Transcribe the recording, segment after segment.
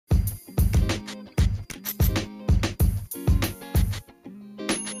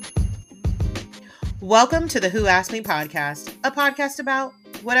Welcome to the Who Asked Me podcast, a podcast about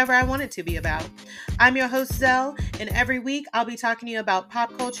whatever I want it to be about. I'm your host, Zell, and every week I'll be talking to you about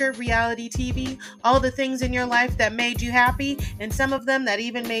pop culture, reality TV, all the things in your life that made you happy, and some of them that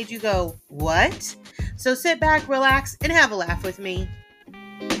even made you go, what? So sit back, relax, and have a laugh with me.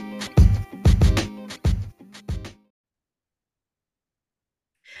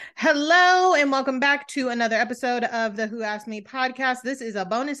 Hello, and welcome back to another episode of the Who Asked Me podcast. This is a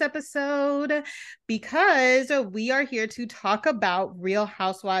bonus episode because we are here to talk about Real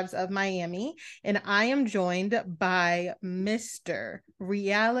Housewives of Miami, and I am joined by Mr.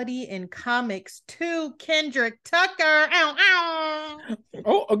 Reality and Comics 2, Kendrick Tucker. Ow, ow.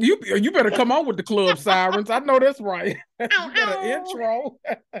 Oh, you better come on with the club sirens. I know that's right. Ow, You got an ow. intro.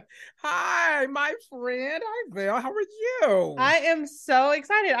 Hi, my friend. Hi, Val. How are you? I am so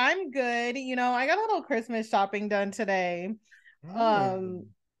excited. I'm good. You know, I got a little Christmas shopping done today. I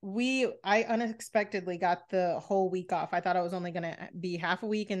unexpectedly got the whole week off. I thought I was only going to be half a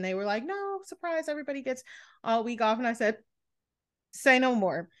week, and they were like, no, surprise, everybody gets all week off. And I said, say no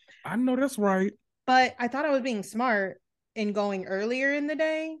more. I know that's right. But I thought I was being smart in going earlier in the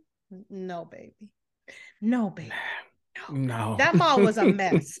day. No, baby. No. No. That mall was a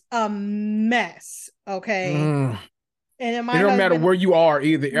mess. Okay. Mm. And then It don't matter where you are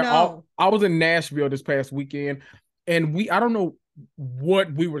either. No. I was in Nashville this past weekend, and I don't know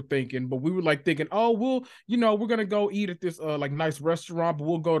what we were thinking, but we were like thinking, oh, we're gonna go eat at this like nice restaurant, but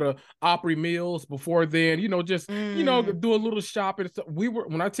we'll go to Opry Mills before then, do a little shopping. So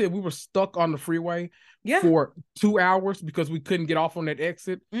when I tell you, we were stuck on the freeway for 2 hours because we couldn't get off on that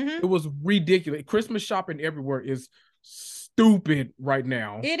exit. It was ridiculous. Christmas shopping everywhere is stupid right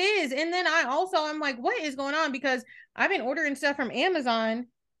now. It is. And then I'm like, what is going on? Because I've been ordering stuff from Amazon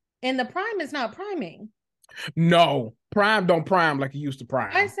and the Prime is not priming. No, Prime don't prime like it used to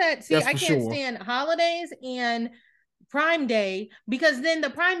prime. I said, I can't stand holidays and Prime Day because then the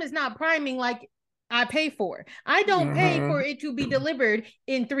Prime is not priming like I pay for. I don't pay for it to be delivered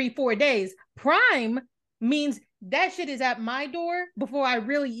in 3-4 days. Prime means that shit is at my door before I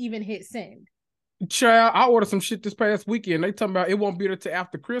really even hit send. Child, I ordered some shit this past weekend. They talking about it won't be there till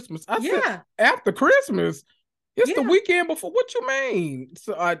after Christmas. I said, after Christmas? It's the weekend before. What you mean?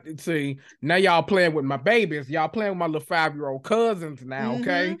 So I see now y'all playing with my babies. Y'all playing with my little 5-year-old cousins now.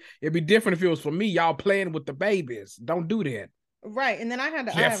 Okay, it'd be different if it was for me. Y'all playing with the babies. Don't do that. Right. And then I have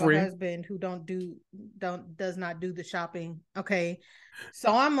a husband who does not do the shopping. Okay.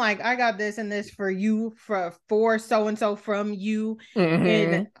 So I'm like, I got this and this for you for so-and-so from you.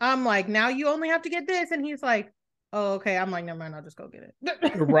 And I'm like, now you only have to get this. And he's like, oh, okay. I'm like, never mind. I'll just go get it.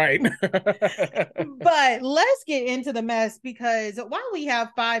 Right. But let's get into the mess because while we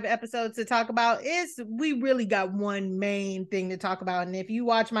have 5 episodes to talk about, we really got one main thing to talk about. And if you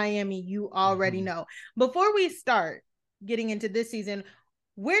watch Miami, you already know. Before we start getting into this season,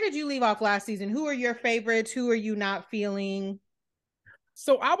 where did you leave off last season? Who are your favorites? Who are you not feeling?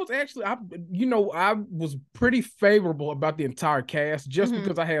 So I was pretty favorable about the entire cast just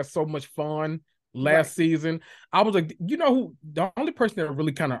because I had so much fun last season. I was like, the only person that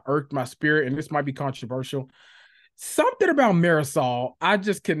really kind of irked my spirit, and this might be controversial, something about Marisol, I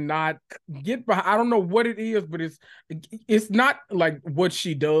just cannot get behind. I don't know what it is, but it's not like what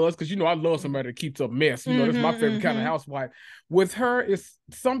she does, because I love somebody that keeps a mess. That's my favorite kind of housewife. With her,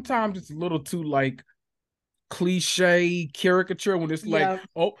 sometimes it's a little too like cliche caricature when it's like,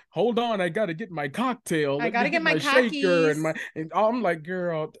 oh, hold on, I gotta get my cocktail, I gotta get my shaker and I'm like,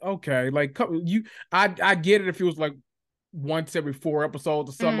 girl, okay, like I get it if it was like once every 4 episodes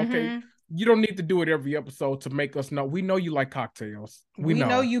or something. Okay, you don't need to do it every episode to make us know. We know you like cocktails. We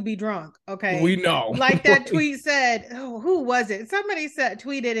know you be drunk. Okay, we know. Like that tweet said, who was it? Somebody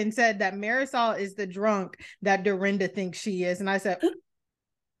tweeted and said that Marisol is the drunk that Dorinda thinks she is, and I said,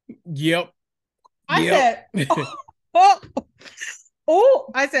 yep. I said,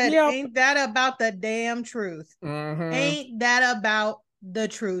 I said, ain't that about the damn truth? Ain't that about the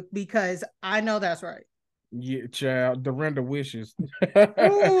truth? Because I know that's right. Yeah, child. Dorinda wishes.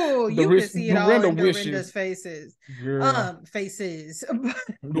 Ooh, you can see it all in Dorinda's faces. Faces.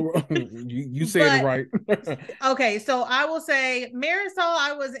 you said it right. Okay, so I will say Marisol,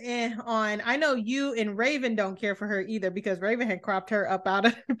 I was in on. I know you and Raven don't care for her either because Raven had cropped her up out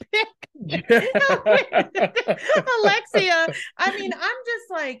of the pic. Alexia, I mean, I'm just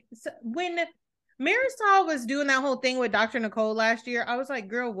like, when Marisol was doing that whole thing with Dr. Nicole last year, I was like,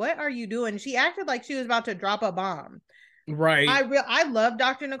 girl, what are you doing? She acted like she was about to drop a bomb. Right. I love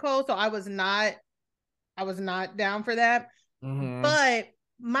Dr. Nicole, so I was not down for that. But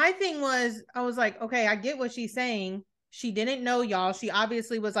my thing was, I was like, okay, I get what she's saying. She didn't know y'all. She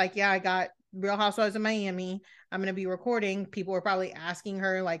obviously was like, yeah, I got Real Housewives of Miami. I'm going to be recording. People were probably asking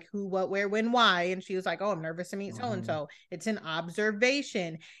her like who, what, where, when, why. And she was like, oh, I'm nervous to meet so-and-so. It's an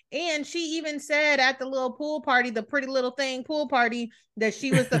observation. And she even said at the little pool party, the pretty little thing pool party, that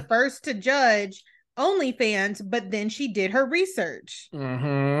she was the first to judge OnlyFans, but then she did her research.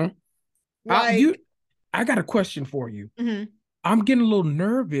 Like, I got a question for you. I'm getting a little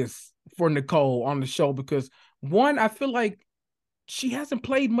nervous for Nicole on the show because one, I feel like she hasn't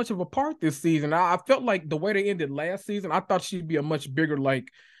played much of a part this season. I felt like the way they ended last season, I thought she'd be a much bigger, like,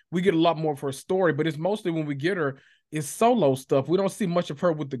 we get a lot more of her story, but it's mostly when we get her, it's solo stuff. We don't see much of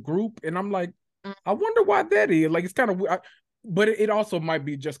her with the group. And I'm like, I wonder why that is. Like, it's kind of, but it also might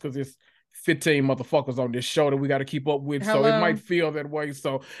be just because it's 15 motherfuckers on this show that we got to keep up with. Hello. So it might feel that way.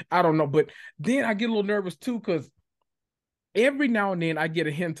 So I don't know. But then I get a little nervous too, because every now and then I get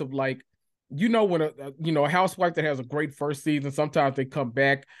a hint of like, when a housewife that has a great first season, sometimes they come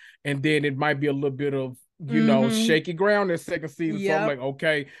back and then it might be a little bit of, shaky ground that second season. Yep. So I'm like,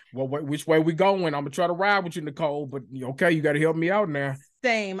 okay, well, which way we going? I'm gonna try to ride with you, Nicole, but okay, you got to help me out now.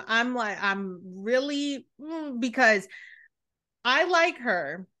 Same. I'm really, because I like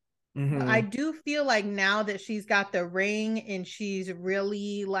her. But I do feel like now that she's got the ring and she's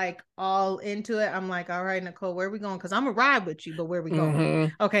really like all into it, I'm like, all right, Nicole, where are we going? Because I'm gonna ride with you, but where are we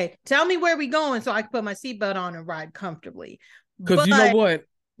going? Okay, tell me where we going so I can put my seatbelt on and ride comfortably. Because you know what?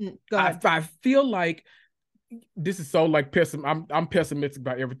 Go ahead. I feel like this is so like I'm pessimistic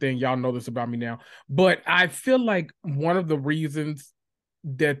about everything. Y'all know this about me now. But I feel like one of the reasons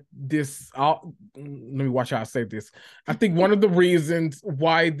that let me watch how I say this. I think one of the reasons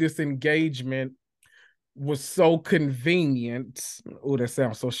why this engagement was so convenient. Oh, that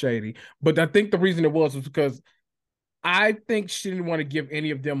sounds so shady. But I think the reason it was because I think she didn't want to give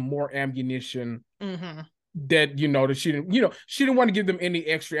any of them more ammunition. That that she didn't want to give them any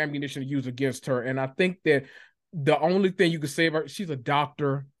extra ammunition to use against her. And I think that the only thing you could say about her, she's a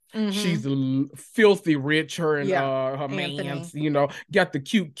doctor. She's filthy rich, her and her man's, got the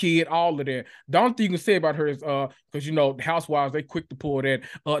cute kid, all of that. The only thing you can say about her is because housewives, they quick to pull that.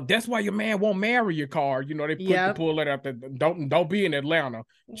 That's why your man won't marry your car. They quick to pull that out. Don't be in Atlanta,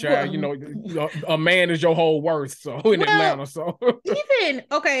 child. A man is your whole worth. So in Atlanta, so even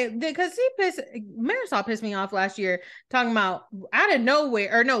okay, because Marisol pissed me off last year talking about out of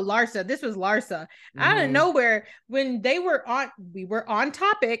nowhere, or no, Larsa. This was Larsa out of nowhere when we were on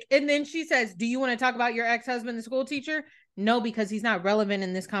topic. And then she says, do you want to talk about your ex-husband, the school teacher? No, because he's not relevant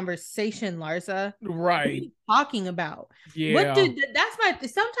in this conversation, Larsa. Right. What are you talking about? Yeah.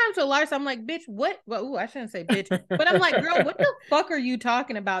 Sometimes with Larsa, I'm like, bitch, what? Well, I shouldn't say bitch, but I'm like, girl, what the fuck are you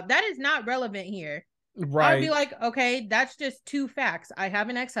talking about? That is not relevant here. Right. I'd be like, okay, that's just two facts. I have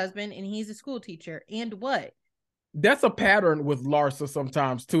an ex-husband and he's a school teacher. And what? That's a pattern with Larsa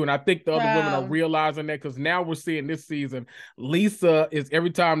sometimes too, and I think the other women are realizing that because now we're seeing this season, Lisa is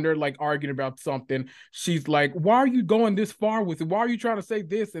every time they're like arguing about something, she's like, "Why are you going this far with it? Why are you trying to say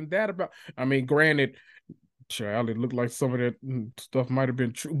this and that about?" I mean, granted, child, it looked like some of that stuff might have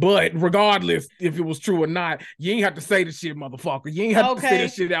been true, but regardless if it was true or not, you ain't have to say the shit, motherfucker. You ain't have to say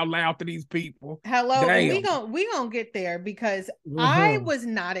that shit out loud to these people. Hello, we gonna get there because I was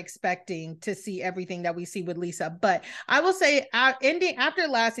not expecting to see everything that we see with Lisa, but I will say, ending after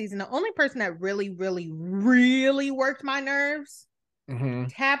last season, the only person that really, really, really worked my nerves,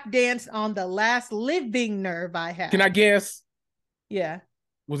 tap danced on the last living nerve I had. Can I guess? Yeah.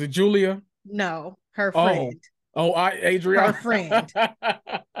 Was it Julia? No. Her friend. Adriana. Her friend.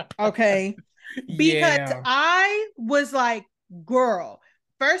 Okay. Because I was like, girl,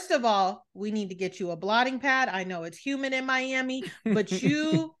 first of all, we need to get you a blotting pad. I know it's humid in Miami, but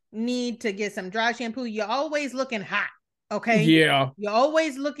you need to get some dry shampoo. You're always looking hot. Okay. Yeah. You're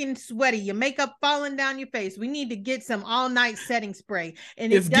always looking sweaty. Your makeup falling down your face. We need to get some all-night setting spray.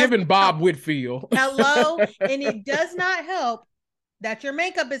 And it's giving Bob Whitfield. Hello. And it does not help that your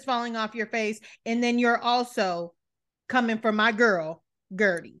makeup is falling off your face, and then you're also coming for my girl,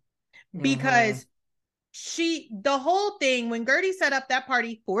 Gertie. Because the whole thing, when Gertie set up that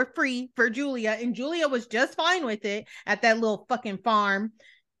party for free for Julia, and Julia was just fine with it at that little fucking farm,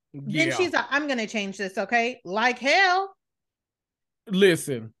 then she's like, I'm going to change this, okay? Like hell.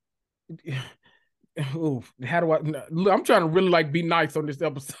 Listen. Ooh, how do I'm trying to really like be nice on this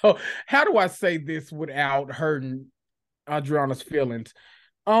episode. How do I say this without hurting Adriana's feelings?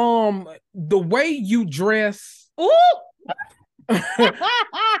 The way you dress is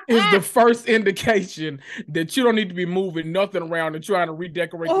the first indication that you don't need to be moving nothing around and trying to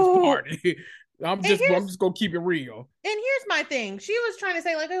redecorate this party. I'm just gonna keep it real. And here's my thing. She was trying to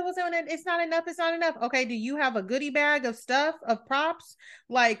say, like, it's not enough. It's not enough. Okay, do you have a goodie bag of stuff, of props?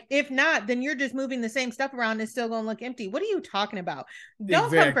 Like, if not, then you're just moving the same stuff around and it's still gonna look empty. What are you talking about?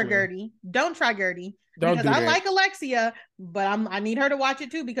 Don't come for Gertie. Don't try Gertie. Because I like Alexia, but I need her to watch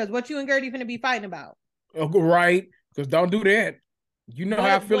it too, because what you and Gertie finna be fighting about. Right. Because don't do that. You know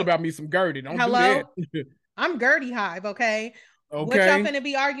how I feel about me some Gertie. Don't do that. I'm Gertie Hive, okay? What y'all finna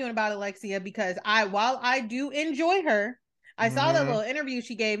be arguing about, Alexia? Because while I do enjoy her, I saw that little interview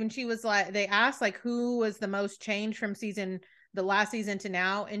she gave, and she was like, they asked like who was the most changed from the last season to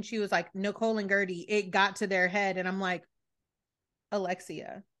now, and she was like, Nicole and Gertie. It got to their head, and I'm like,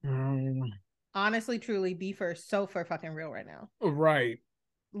 Alexia. Honestly, truly, be for fucking real right now. Right.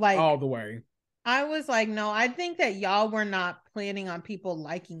 Like all the way. I was like, no, I think that y'all were not planning on people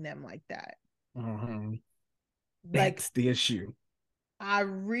liking them like that. That's the issue. I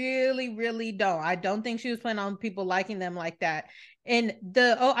really, really don't. I don't think she was planning on people liking them like that. And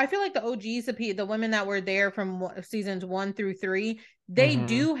I feel like the OGs, the women that were there from seasons 1 through 3, they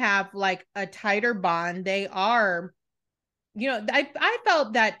do have like a tighter bond. They are, I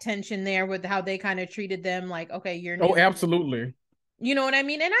felt that tension there with how they kind of treated them. Like, okay, you're new. Oh, absolutely. You know what I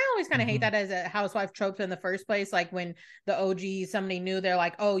mean? And I always kind of hate that as a housewife trope in the first place. Like when the OG, somebody new, they're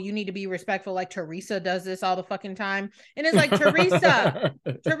like, oh, you need to be respectful. Like Teresa does this all the fucking time. And it's like, Teresa,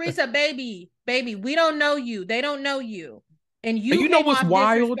 baby, we don't know you. They don't know you. And you know what's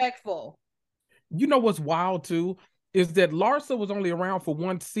wild? Disrespectful. You know what's wild too? Is that Larsa was only around for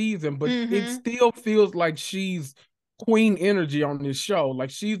 1 season, but it still feels like she's queen energy on this show.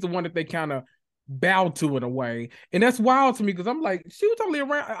 Like she's the one that they kind of bow to in a way, and that's wild to me because I'm like, she was only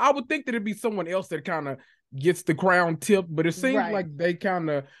around. I would think that it'd be someone else that kind of gets the crown tip, but it seems like they kind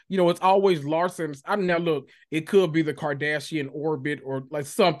of, it's always Larson. I don't know. Look, it could be the Kardashian orbit or like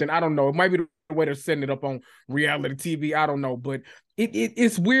something. I don't know. It might be the way they're setting it up on reality TV. I don't know, but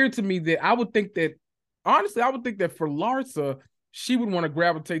it's weird to me that I would think that honestly, I would think that for Larsa, she would want to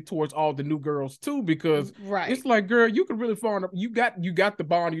gravitate towards all the new girls too, because it's like, girl, you could really fall in. You got the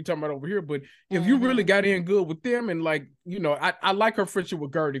bond you're talking about over here, but if you really got in good with them, and like, I like her friendship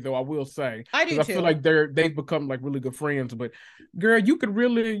with Gertie though. I will say, I do too. I feel like they've become like really good friends. But girl, you could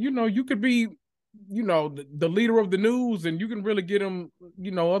really, you could be, the leader of the news, and you can really get them,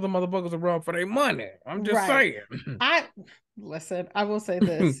 other motherfuckers around for their money. I'm just saying. Listen, I will say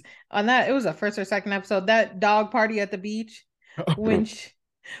this on that. It was a first or second episode, that dog party at the beach. When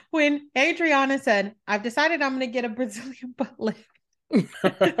Adriana said, I've decided I'm going to get a Brazilian butt lift.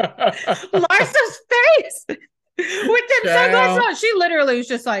 Larsa's face with them sunglasses on. She literally was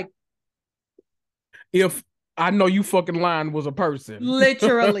just like, if I know you fucking lying was a person.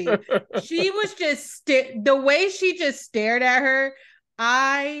 Literally. She was just, the way she just stared at her,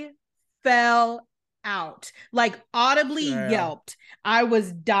 I fell out, like audibly yelped. I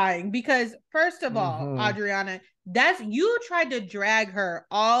was dying because first of all, Adriana, you tried to drag her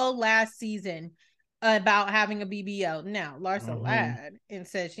all last season about having a BBL. Now Larsa lied and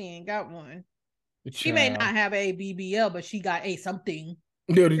said she ain't got one. She may not have a BBL, but she got a something.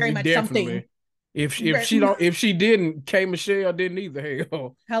 Very much something. If she didn't, K Michelle didn't either.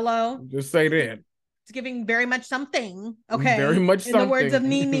 Hell. Hello. Just say that. It's giving very much something. Okay. Very much in something. the words of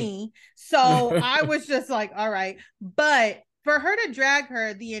Nene. So I was just like, all right. But for her to drag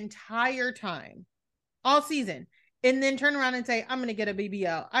her the entire time, all season, and then turn around and say, I'm going to get a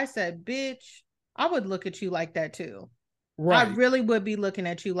BBL. I said, bitch, I would look at you like that too. Right. I really would be looking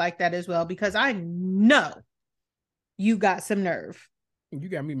at you like that as well, because I know you got some nerve. You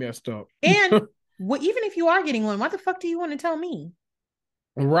got me messed up. And even if you are getting one, why the fuck do you want to tell me?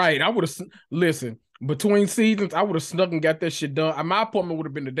 Right. I would have, listen, between seasons, I would have snuck and got that shit done. My appointment would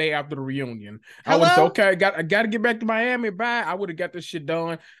have been the day after the reunion. I would have said, okay, I got to get back to Miami. Bye. I would have got this shit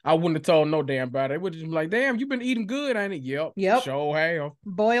done. I wouldn't have told no damn about it. It would have been like, damn, you been eating good, ain't it? Yep. Sure have.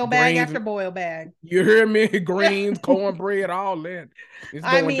 Boil bag after boil bag. You hear me? Greens, cornbread, all that. It's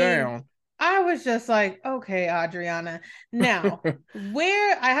going down. I was just like, okay, Adriana. Now,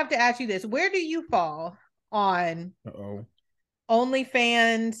 I have to ask you this. Where do you fall on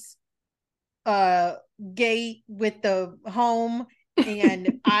OnlyFans, gate with the home,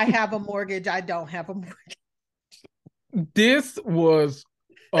 and I have a mortgage, I don't have a mortgage? This was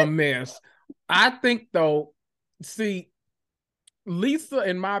a mess. I think though, see, Lisa,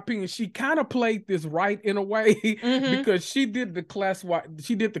 in my opinion, she kind of played this right in a way because she did the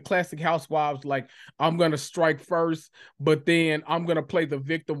classic housewives, like, I'm gonna strike first, but then I'm gonna play the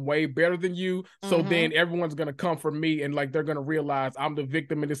victim way better than you. So then everyone's gonna come for me, and like they're gonna realize I'm the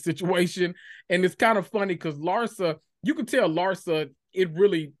victim in this situation. And it's kind of funny because Larsa, you could tell Larsa it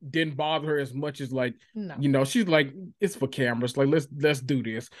really didn't bother her as much as like, no. She's like, it's for cameras. Like, let's do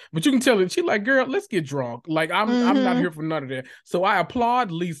this. But you can tell it, she's like, girl, let's get drunk. Like, I'm not here for none of that. So I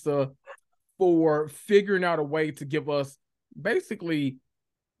applaud Lisa for figuring out a way to give us basically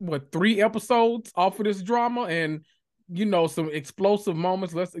 3 episodes off of this drama and some explosive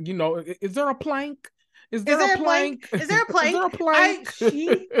moments. Is there a plank? Is there a plank? Is there a plank? Is there a plank?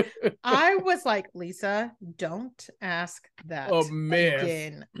 I was like, Lisa, don't ask that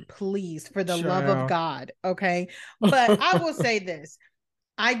again, please, for the love of God. Okay. But I will say this.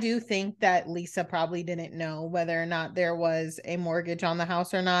 I do think that Lisa probably didn't know whether or not there was a mortgage on the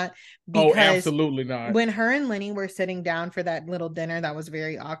house or not. Because absolutely not. When her and Lenny were sitting down for that little dinner, that was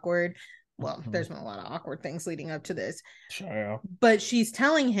very awkward. Well, there's been a lot of awkward things leading up to this. But she's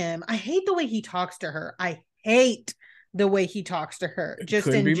telling him, I hate the way he talks to her. I hate the way he talks to her, just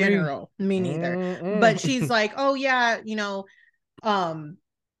in general. Me neither. But she's like, oh yeah,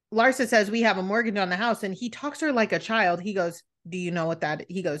 Larsa says we have a mortgage on the house, and he talks to her like a child. He goes, do you know what that?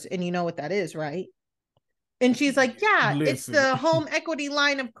 He goes, and you know what that is, right? And she's like, yeah, it's the home equity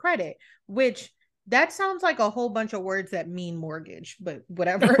line of credit, which that sounds like a whole bunch of words that mean mortgage, but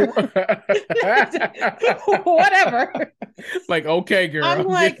whatever. Whatever. Like, okay, girl.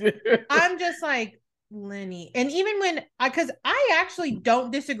 I'm just like, Lenny. And even when because I actually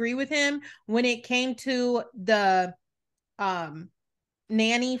don't disagree with him when it came to the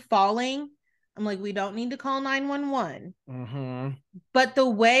nanny falling. I'm like, we don't need to call 911. But the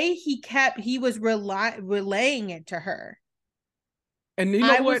way he was relaying it to her. And you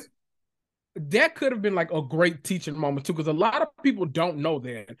know what? That could have been like a great teaching moment too, because a lot of people don't know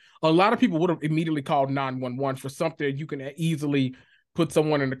that. A lot of people would have immediately called 911 for something you can easily put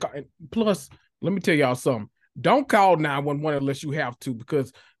someone in the car. Plus, let me tell y'all something. Don't call 911 unless you have to,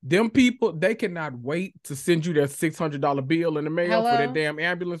 because them people, they cannot wait to send you that $600 bill in the mail for that damn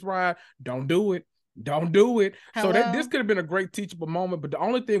ambulance ride. Don't do it. Don't do it. So this could have been a great teachable moment, but the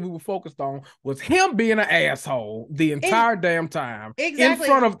only thing we were focused on was him being an asshole the entire damn time. Exactly. In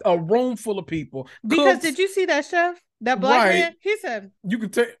front of a room full of people. Because did you see that chef? That black man? He said, you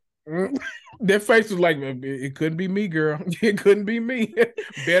could tell. That face was like, it couldn't be me, girl. It couldn't be me.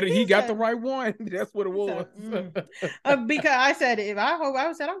 Better he got the right one. That's what it was. Because I said, I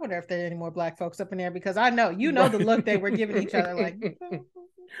wonder if there are any more black folks up in there, because I know the look they were giving each other, like,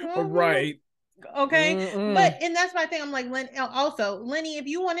 right. Okay. But and that's my thing. I'm like, also, Lenny, if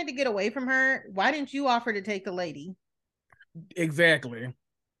you wanted to get away from her, why didn't you offer to take the lady? Exactly.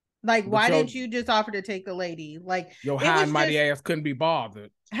 Like, why didn't you just offer to take the lady? Like, your high and mighty ass couldn't be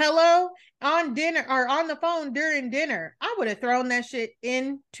bothered. Hello? On dinner or on the phone during dinner, I would have thrown that shit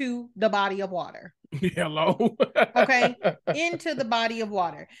into the body of water. Hello. Okay. Into the body of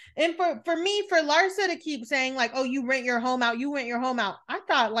water. And for me, for Larsa to keep saying like, oh, you rent your home out. I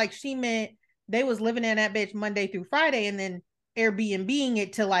thought like she meant they was living in that bitch Monday through Friday and then Airbnb-ing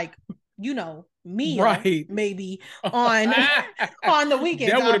it to like, me, right? Maybe on the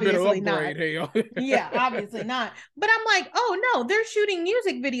weekends. That would have been an upgrade, hell. Yeah, obviously not. But I'm like, oh no, they're shooting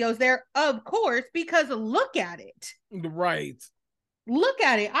music videos there, of course, because look at it. Right. Look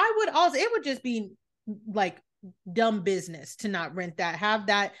at it. I would also, it would just be like dumb business to not rent that, have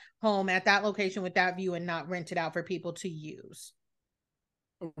that home at that location with that view and not rent it out for people to use.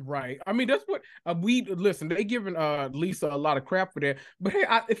 Right. I mean, that's what listen, they giving Lisa a lot of crap for that. But hey,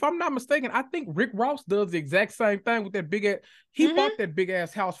 if I'm not mistaken, I think Rick Ross does the exact same thing with that big ass. He bought that big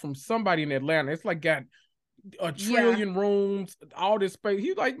ass house from somebody in Atlanta. It's like got a trillion rooms, all this space.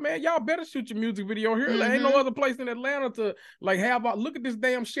 He's like, man, y'all better shoot your music video here. There ain't no other place in Atlanta to like have. Look at this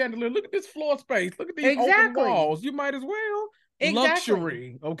damn chandelier. Look at this floor space. Look at these open walls. You might as well. Exactly.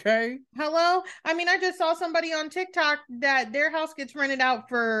 Luxury, okay. Hello. I mean, I just saw somebody on TikTok that their house gets rented out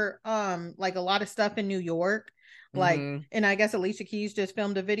for like a lot of stuff in New York. Like, and I guess Alicia Keys just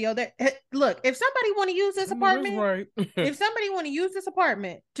filmed a video there. Look, if somebody want to use this apartment, if somebody want to use this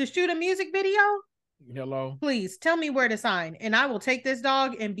apartment to shoot a music video, hello, please tell me where to sign, and I will take this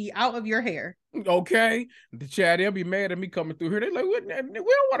dog and be out of your hair. Okay, the chat, they'll be mad at me coming through here. They're like, we don't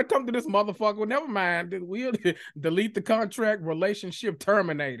want to come to this motherfucker. Well, never mind. We'll delete the contract. Relationship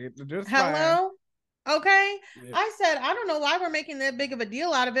terminated. Just hello. Fine. Okay. Yeah. I said, I don't know why we're making that big of a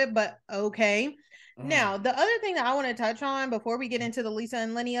deal out of it, but okay. Now, the other thing that I want to touch on before we get into the Lisa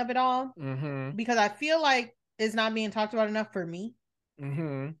and Lenny of it all, because I feel like it's not being talked about enough for me,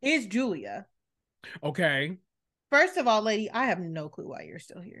 is Julia. Okay. First of all, lady, I have no clue why you're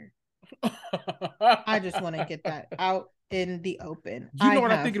still here. I just want to get that out in the open. You know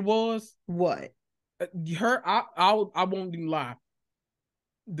what I think it was? What? I won't even lie.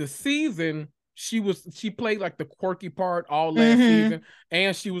 The season she played like the quirky part all last season,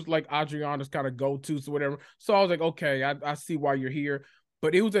 and she was like Adriana's kind of go-to, so whatever. So I was like, okay, I see why you're here.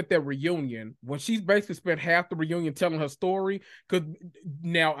 But it was at that reunion when she's basically spent half the reunion telling her story. Because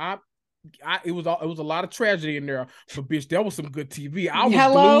now it was a lot of tragedy in there, but bitch, that was some good TV. I was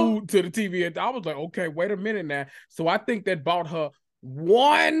glued to the TV, and I was like, okay, wait a minute now. So I think that bought her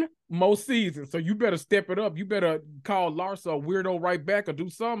one more season. So you better step it up. You better call Larsa a weirdo right back or do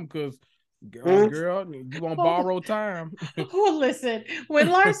something, because girl, you won't borrow time. Oh, listen, when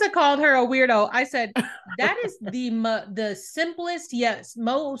Larsa called her a weirdo, I said that is the simplest yet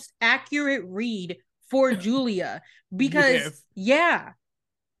most accurate read for Julia, because yeah,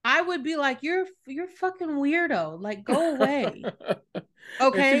 I would be like, you're fucking weirdo, like go away.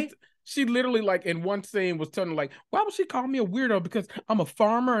 Okay. She literally, like, in one scene was telling, like, why would she call me a weirdo? Because I'm a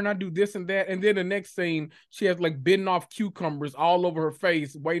farmer and I do this and that. And then the next scene, she has like bitten off cucumbers all over her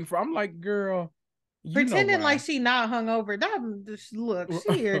face, waiting for. I'm like, girl, pretending like she not hungover. Look,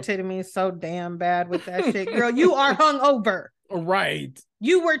 she irritated me so damn bad with that shit. Girl, you are hungover. Right.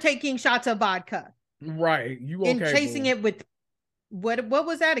 You were taking shots of vodka. Right. You okay? And chasing it with what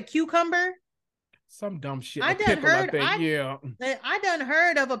was that? A cucumber? Some dumb shit. I done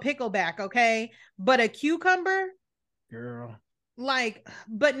heard of a pickleback, okay? But a cucumber? Girl. Like,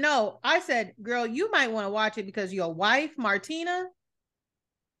 but no, I said, girl, you might want to watch it because your wife, Martina,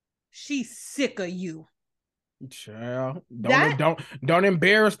 she's sick of you. Child. Don't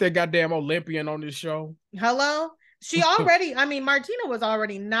embarrass that goddamn Olympian on this show. Hello? She already, I mean, Martina was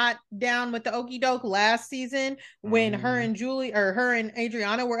already not down with the okie doke last season when her and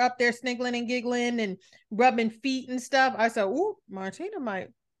Adriana were up there sniggling and giggling and rubbing feet and stuff. I said, ooh, Martina got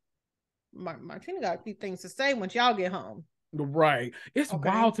a few things to say once y'all get home. Right. It's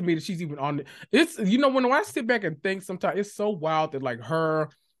wild to me that she's even on it. It's, when I sit back and think sometimes, it's so wild that like her,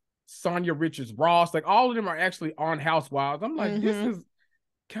 Sonia Richards Ross, like all of them are actually on Housewives. I'm like,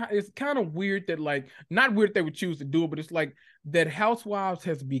 it's kind of weird that, like, not weird they would choose to do it, but it's like that Housewives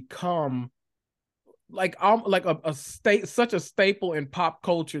has become like a such a staple in pop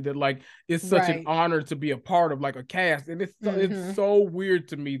culture that like it's such an honor to be a part of, like, a cast. And it's so weird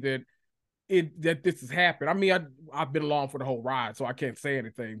to me that this has happened. I mean, I've been along for the whole ride, so I can't say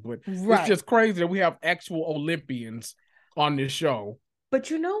anything, but it's just crazy that we have actual Olympians on this show. But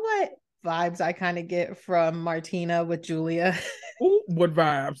you know what vibes I kind of get from Martina with Julia? Ooh, what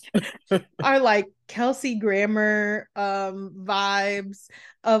vibes? Are like Kelsey Grammer vibes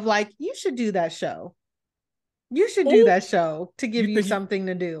of like, you should do that show. You should do that show to give you something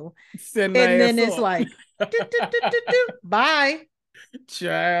to do. And then it's like, bye.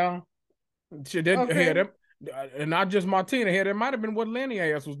 Child. And not just Martina here. That might have been what Lenny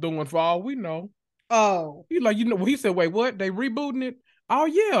ass was doing for all we know. Oh. He said, wait, what? They rebooting it? Oh,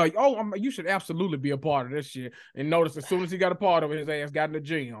 yeah. Oh, you should absolutely be a part of this shit. And notice as soon as he got a part of it, his ass got in the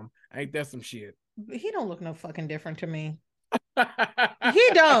gym. Ain't that some shit? He don't look no fucking different to me. He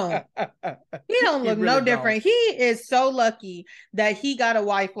don't look no different. He is so lucky that he got a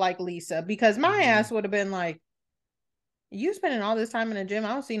wife like Lisa, because my ass would have been like, you spending all this time in the gym,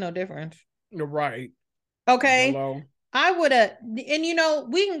 I don't see no difference. You're right. Okay. Hello. I would have, and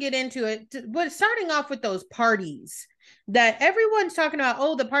we can get into it, but starting off with those parties that everyone's talking about,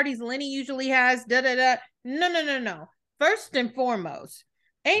 oh, the parties Lenny usually has, No. First and foremost,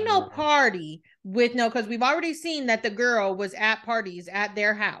 ain't no party with because we've already seen that the girl was at parties at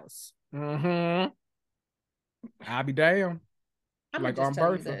their house. I'll be damn. I'm gonna just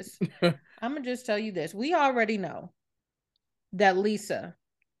tell you this. I'm gonna just tell you this. We already know that Lisa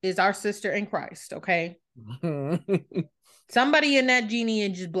is our sister in Christ, okay? Somebody in that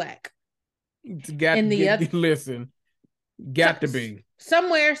lineage is black. Listen. Got to be.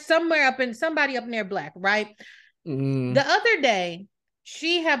 Somewhere somebody up in there black, right? The other day,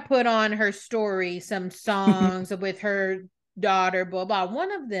 she had put on her story some songs with her daughter, blah, blah.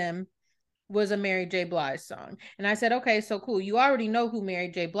 One of them was a Mary J. Blige song. And I said, okay, so cool. You already know who Mary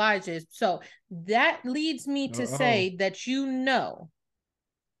J. Blige is. So that leads me to say that you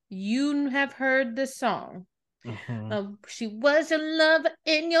have heard the song. She was your lover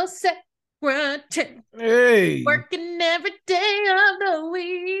in your secretary. Hey. Working every day of the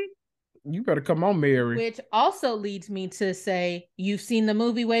week. You better come on, Mary. Which also leads me to say, you've seen the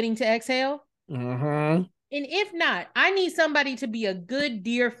movie Waiting to Exhale? And if not, I need somebody to be a good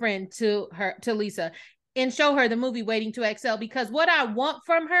dear friend to Lisa, and show her the movie Waiting to Exhale, because what I want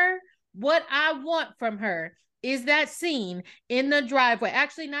from her is that scene in the driveway.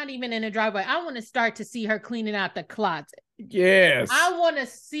 Actually, not even in the driveway. I want to start to see her cleaning out the closet. Yes. I want to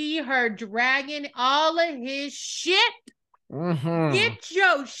see her dragging all of his shit Get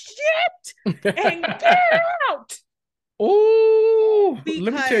your shit and get out. Oh,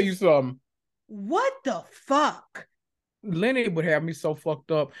 let me tell you something. What the fuck? Lenny would have me so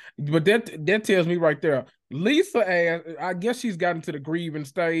fucked up. But that tells me right there. Lisa, I guess she's gotten to the grieving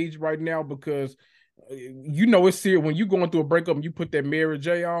stage right now because you know it's serious. When you going through a breakup and you put that Mary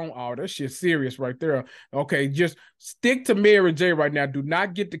J on, oh, that shit's serious right there. Okay, just stick to Mary J right now. Do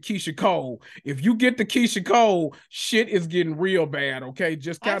not get to Keisha Cole. If you get to Keisha Cole, shit is getting real bad. Okay,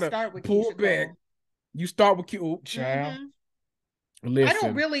 just kind of pull back. Cole. You start with child. Mm-hmm. Listen. I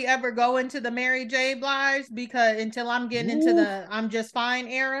don't really ever go into the Mary J. Blige because until I'm getting into the I'm just fine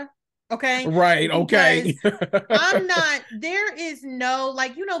era. Okay. Right. Okay. I'm not, there is no,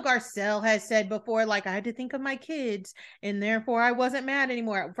 like, you know, Garcelle has said before, like, I had to think of my kids and therefore I wasn't mad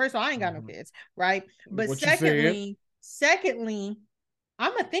anymore. First of all, I ain't got no kids. Right. But secondly,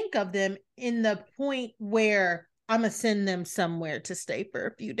 I'm going to think of them in the point where I'm going to send them somewhere to stay for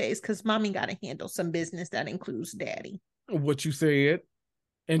a few days because mommy got to handle some business that includes daddy. What you said.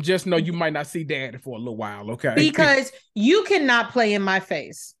 And just know you might not see daddy for a little while, okay? Because you cannot play in my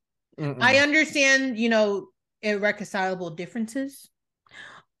face. I understand, you know, irreconcilable differences.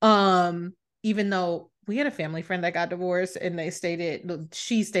 Even though we had a family friend that got divorced and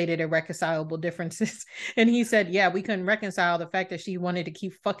she stated irreconcilable differences. And he said, yeah, we couldn't reconcile the fact that she wanted to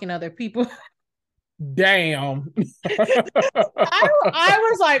keep fucking other people. Damn. I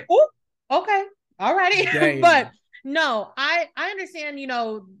was like, oh, okay. All righty. But no, I understand, you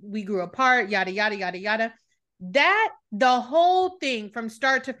know, we grew apart, yada, yada, yada, yada. That the whole thing from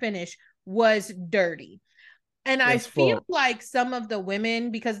start to finish was dirty. And I feel like some of the women,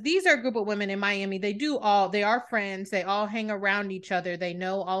 because these are a group of women in Miami, they are friends. They all hang around each other. They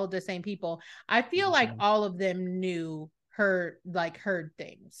know all of the same people. I feel like all of them heard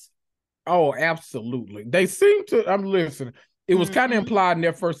things. Oh, absolutely. They seem to, I'm listening. It was kind of implied in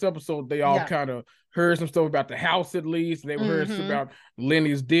their first episode. They all kind of heard some stuff about the house, at least. They heard some about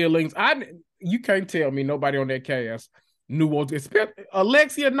Lenny's dealings. You can't tell me nobody on that cast knew what,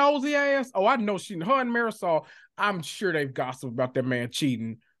 Alexia nosy ass. Oh, I know her and Marisol, I'm sure they've gossiped about that man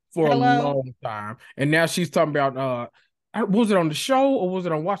cheating for a long time. And now she's talking about, was it on the show or was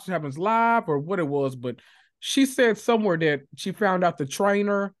it on Watch What Happens Live or what it was? But she said somewhere that she found out the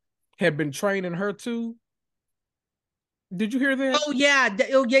trainer had been training her too. Did you hear that? Oh yeah.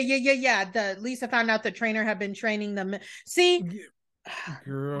 The Lisa found out the trainer had been training them. See,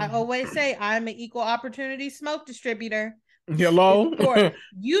 girl. I always say I'm an equal opportunity smoke distributor. Hello.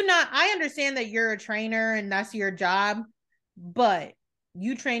 I understand that you're a trainer and that's your job, but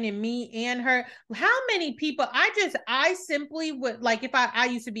you training me and her. How many people? I simply would, like, if I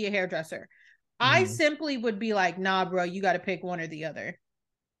used to be a hairdresser, I simply would be like, nah, bro, you got to pick one or the other.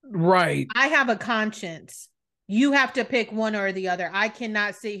 Right. I have a conscience. You have to pick one or the other. I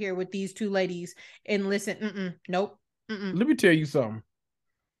cannot sit here with these two ladies and listen. Nope. Let me tell you something.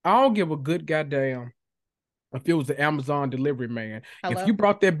 I don't give a good goddamn if it was the Amazon delivery man. Hello? If you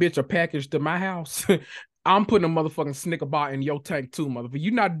brought that bitch a package to my house, I'm putting a motherfucking Snicker bar in your tank too,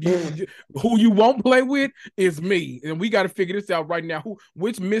 motherfucker. Who you won't play with is me. And we got to figure this out right now.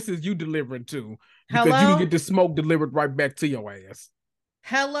 Which missus you delivering to? Because you can get the smoke delivered right back to your ass.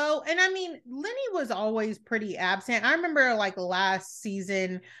 Hello. And I mean, Lenny was always pretty absent. I remember like last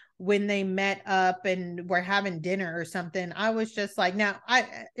season when they met up and were having dinner or something. I was just like,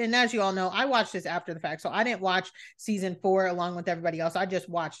 and as you all know, I watched this after the fact. So I didn't watch season 4 along with everybody else. I just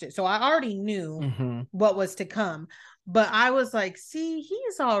watched it. So I already knew what was to come. But I was like, see,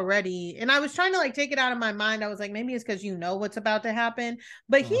 he's already, and I was trying to like take it out of my mind. I was like, maybe it's because you know what's about to happen.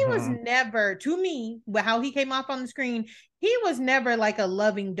 But he was never, to me, how he came off on the screen, he was never like a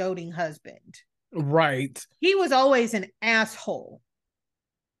loving, doting husband. Right. He was always an asshole.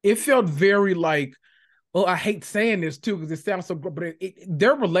 It felt very like, well, I hate saying this too because it sounds so good, but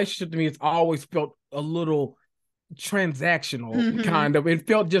their relationship to me has always felt a little transactional, kind of. It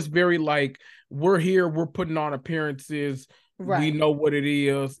felt just very like, we're here, we're putting on appearances, we know what it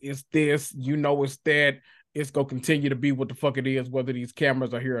is, it's this, you know, it's that, it's gonna continue to be what the fuck it is, whether these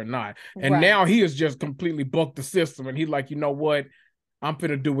cameras are here or not. And now he has just completely bucked the system, and he's like, you know what, I'm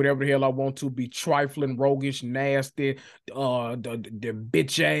finna do whatever the hell I want to, be trifling, roguish, nasty, the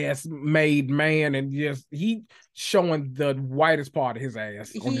bitch ass made man, and just he showing the whitest part of his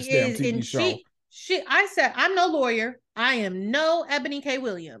ass on this damn TV show. I said, I'm no lawyer. I am no Ebony K.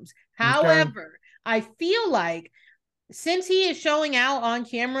 Williams. However, I feel like since he is showing out on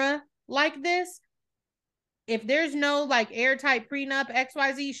camera like this, if there's no like airtight prenup,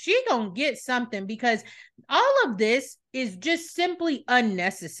 XYZ, she gonna get something because all of this is just simply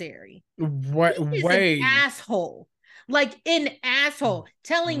unnecessary. What? He is an asshole. Like an asshole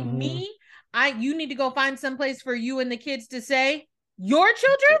telling me you need to go find someplace for you and the kids to say your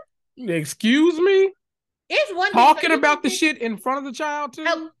children. Excuse me. It's one thing talking about the shit in front of the child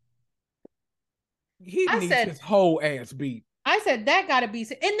too. He needs his whole ass beat. I said that gotta be.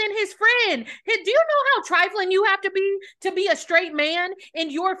 And then his friend. Do you know how trifling you have to be a straight man?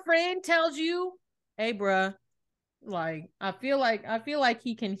 And your friend tells you, "Hey, bruh, like I feel like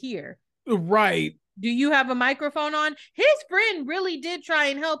he can hear." Right. Do you have a microphone on? His friend really did try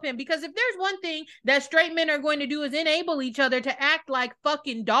and help him, because if there's one thing that straight men are going to do is enable each other to act like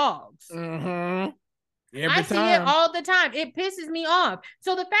fucking dogs. I see it all the time. It pisses me off.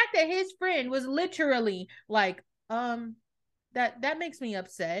 So the fact that his friend was literally like, that makes me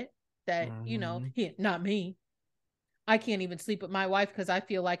upset that, you know, not me. I can't even sleep with my wife because I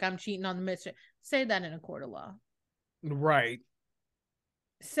feel like I'm cheating on the mistress. Say that in a court of law. Right.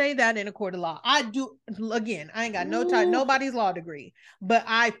 Say that in a court of law. I do. Again, I ain't got no time, nobody's law degree, but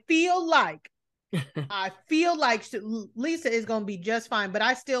I feel like Lisa is going to be just fine, but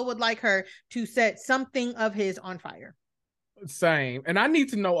I still would like her to set something of his on fire. Same. And I need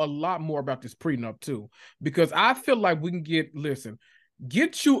to know a lot more about this prenup too, because I feel like we can get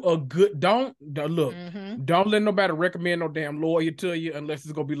you a good, don't let nobody recommend no damn lawyer to you unless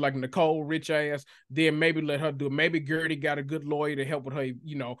it's gonna be like Nicole rich ass. Then maybe let her do it. Maybe Gertie got a good lawyer to help with her,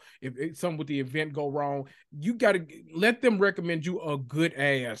 you know, if something with the event go wrong. You gotta let them recommend you a good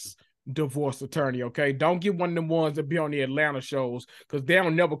ass divorce attorney. Okay, don't get one of them ones that be on the Atlanta shows, because they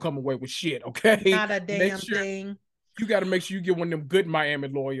don't never come away with shit. Okay, not a damn thing. You got to make sure you get one of them good Miami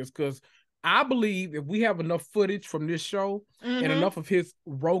lawyers, because I believe if we have enough footage from this show and enough of his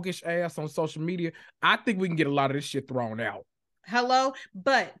roguish ass on social media, I think we can get a lot of this shit thrown out. Hello,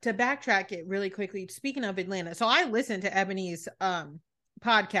 but to backtrack it really quickly, speaking of Atlanta, so I listened to Ebony's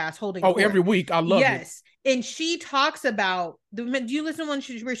podcast, Holding Court. Every week. I love it. Yes, and she talks about do you listen to one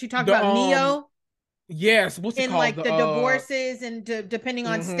where she talked about Neo? Yes, what's it called? Like the divorces and depending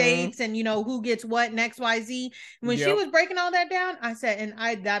on states and, you know, who gets what and XYZ. When she was breaking all that down, I said,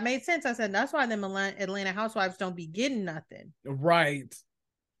 and that made sense. I said, that's why them Atlanta housewives don't be getting nothing. Right.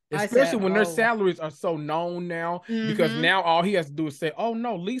 Especially when their salaries are so known now, because now all he has to do is say, oh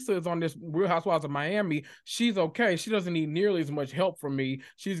no, Lisa is on this Real Housewives of Miami. She's okay. She doesn't need nearly as much help from me.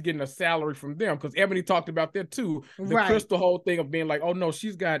 She's getting a salary from them. Because Ebony talked about that too. The Crystal whole thing of being like, oh no,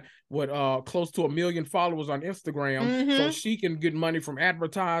 she's got close to 1 million followers on Instagram. So she can get money from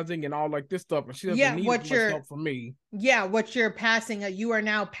advertising and all like this stuff. And she doesn't need much help from me. Yeah, what you're passing, you are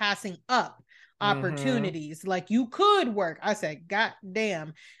now passing up opportunities. Like you could work. I said, God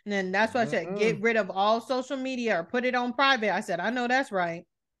damn. And then that's why I said, get rid of all social media or put it on private. I said, I know that's right.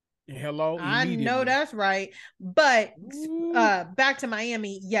 Hello. I know that's right. But back to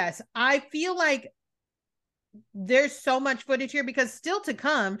Miami. Yes, I feel like there's so much footage here, because still to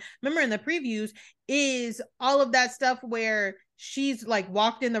come, remember in the previews, is all of that stuff where she's like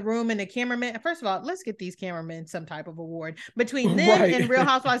walked in the room and the cameraman. First of all, let's get these cameramen some type of award. Between them and Real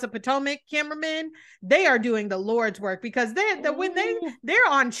Housewives of Potomac cameramen, they are doing the Lord's work, because when they're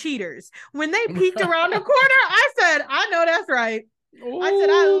on cheaters. When they peeked around the corner, I said, I know that's right. I said,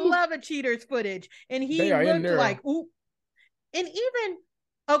 I love a cheaters footage. And he looked like, ooh. And even,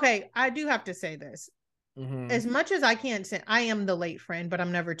 okay, I do have to say this. As much as I can't say, I am the late friend, but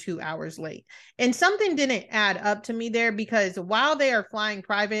I'm never 2 hours late. And something didn't add up to me there, because while they are flying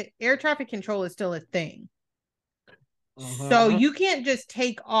private, air traffic control is still a thing. So you can't just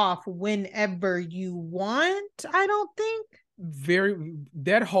take off whenever you want, I don't think.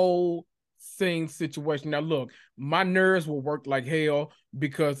 That whole same situation. Now look, my nerves will work like hell,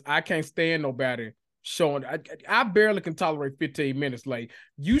 because I can't stand nobody showing. I barely can tolerate 15 minutes late.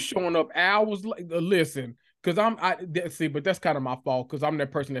 You showing up hours late. Listen, because but that's kind of my fault, because I'm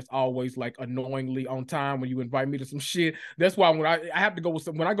that person that's always like annoyingly on time when you invite me to some shit. That's why when I have to go with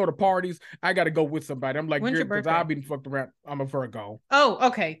when I go to parties, I got to go with somebody. I'm like, because I've been fucked around. I'm a Virgo. Oh,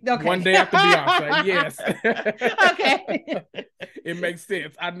 okay. One day after Beyonce, yes. Okay. It makes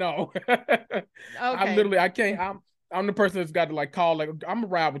sense. I know. Okay. I can't. I'm the person that's got to like call, like, I'm gonna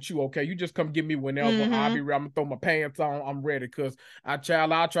ride with you, okay? You just come get me whenever. I'll be ready. I'm gonna throw my pants on. I'm ready, because I'll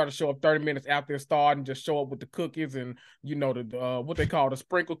try to show up 30 minutes after it started and just show up with the cookies and, you know, the what they call the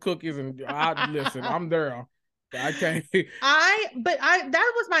sprinkle cookies. And listen, I'm there. I can't.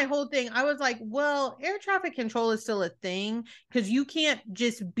 That was my whole thing. I was like, well, air traffic control is still a thing, because you can't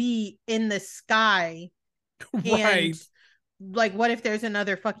just be in the sky. Right. And, like, what if there's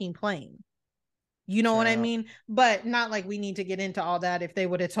another fucking plane? You know what I mean? But not like we need to get into all that. If they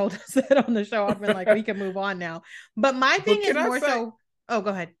would have told us that on the show, I've been like, we can move on now. But my thing is more so. Oh,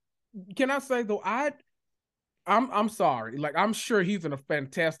 go ahead. Can I say though, I'm sorry. Like, I'm sure he's a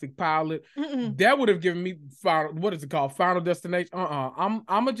fantastic pilot. That would have given me what is it called? Final Destination. I'm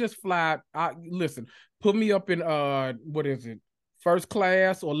gonna just fly. Listen, put me up in what is it? First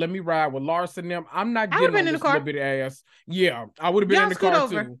class, or let me ride with Larson them. I'm not getting on this little bit of ass. Yeah, I would have been in the car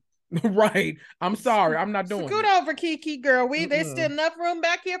too. Right. I'm sorry. I'm not doing it. Scoot over, Kiki girl. There's still enough room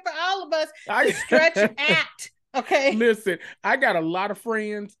back here for all of us to stretch at. Okay. Listen, I got a lot of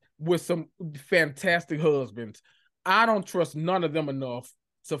friends with some fantastic husbands. I don't trust none of them enough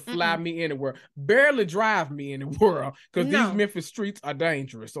to fly me anywhere. Barely drive me anywhere, because these Memphis streets are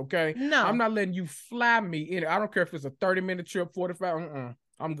dangerous, okay? No. I'm not letting you fly me in. I don't care if it's a 30-minute trip, 45.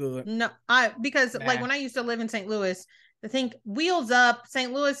 I'm good. No, because like when I used to live in St. Louis, I think wheels up,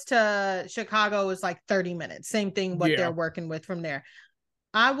 St. Louis to Chicago is like 30 minutes. Same thing what they're working with from there.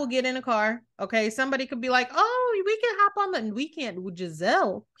 I will get in a car. Okay. Somebody could be like, oh, we can hop on we can't.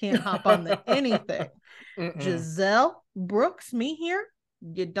 Giselle can't hop on anything. Giselle Brooks, me here.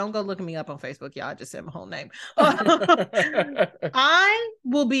 You don't go looking me up on Facebook, y'all. I just said my whole name. I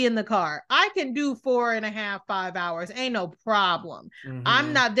will be in the car. I can do 4.5, 5 hours. Ain't no problem.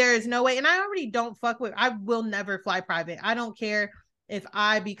 I'm not, there is no way. And I already don't fuck with, I will never fly private. I don't care if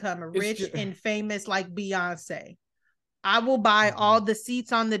I become rich and famous like Beyonce. I will buy all the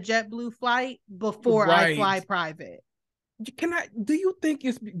seats on the JetBlue flight before I fly private. Do you think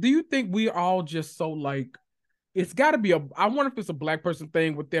we all just so like, it's got to be I wonder if it's a black person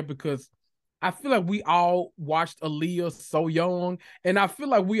thing with that, because I feel like we all watched Aaliyah so young, and I feel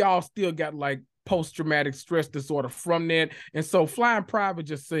like we all still got like post-traumatic stress disorder from that. And so flying private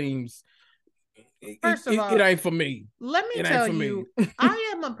just seems, First of all, it ain't for me. Let me tell you,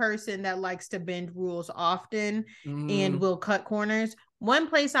 I am a person that likes to bend rules often and will cut corners. One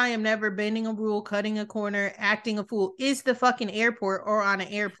place I am never bending a rule, cutting a corner, acting a fool is the fucking airport or on an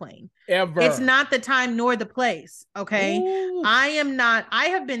airplane. Ever. It's not the time nor the place. Okay. Ooh. I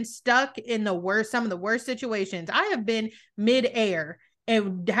have been stuck in some of the worst situations. I have been mid-air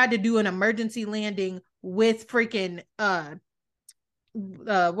and had to do an emergency landing with freaking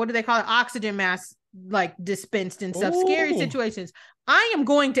what do they call it? Oxygen masks like dispensed and stuff. Ooh. Scary situations. I am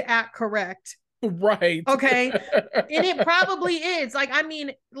going to act correct. Right. Okay. And it probably is. Like, I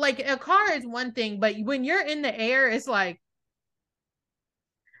mean, like a car is one thing, but when you're in the air, it's like,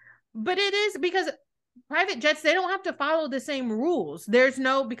 but it is because private jets, they don't have to follow the same rules.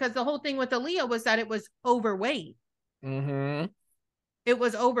 Because the whole thing with Aaliyah was that it was overweight. It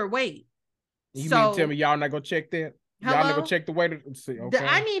was overweight. You mean to tell me y'all not gonna check that? Hello? Y'all not gonna check the weight? See, okay.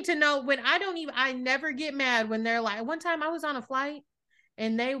 I need to know when I never get mad when they're like, one time I was on a flight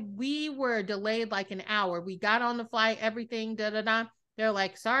and we were delayed like an hour. We got on the flight, everything, They're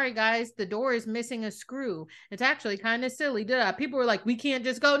like, sorry guys, the door is missing a screw. It's actually kind of silly. People were like, we can't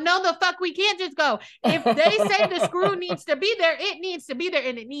just go. No, the fuck, we can't just go. If they say the screw needs to be there, it needs to be there,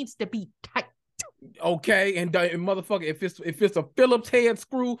 and it needs to be tight. Okay, and motherfucker, if it's a Phillips head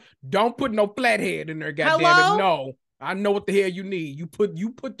screw, don't put no flathead in there. Goddamn it, no. I know what the hell you need. You put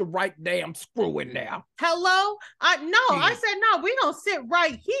the right damn screw in there. Hello? I said no. We gonna sit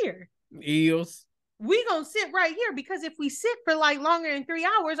right here. We gonna sit right here, because if we sit for like longer than 3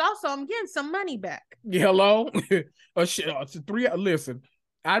 hours, also I'm getting some money back. Hello? Listen,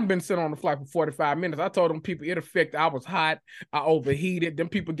 I've been sitting on the flight for 45 minutes. I told them people it affected. I was hot. I overheated. Them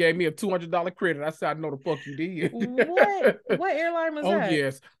people gave me a $200 credit. I said, I know the fuck you did. What airline was that? Oh,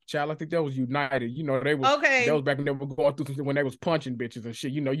 yes. Child, I think that was United. You know, they was okay. That was back when they were going through something when they was punching bitches and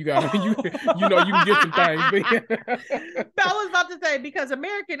shit. You know, you got you know, you can get some things. But I was about to say, because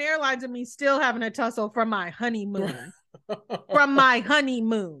American Airlines and me still having a tussle from my honeymoon.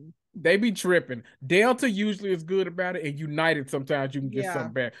 They be tripping. Delta usually is good about it, and United sometimes you can get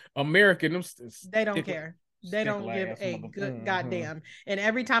something back. American, they don't care. They don't give a good goddamn. And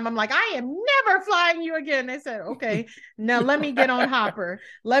every time I'm like, I am never flying you again. They said, okay, now let me get on Hopper.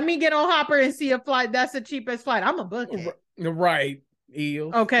 Let me get on Hopper and see a flight. That's the cheapest flight. I'm a book it. Right.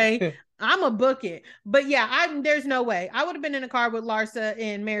 Okay. I'm a book it. But yeah, there's no way. I would have been in a car with Larsa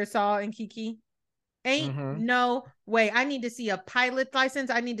and Marisol and Kiki. Ain't no way. I need to see a pilot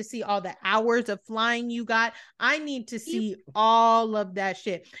license. I need to see all the hours of flying you got. I need to see all of that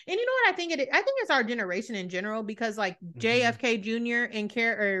shit. And you know what I think I think it's our generation in general, because like JFK Jr. and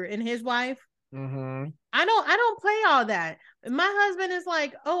his wife. I don't play all that. My husband is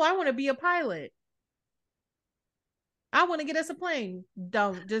like, oh, I want to be a pilot. I want to get us a plane.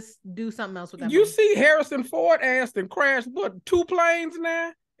 Don't just do something else with that. You see Harrison Ford asked and crashed 2 planes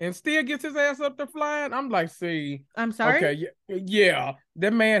now? And still gets his ass up there flying. I'm like, see. I'm sorry? Okay, yeah.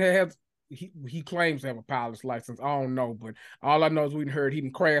 That man he claims to have a pilot's license. I don't know, but all I know is we heard he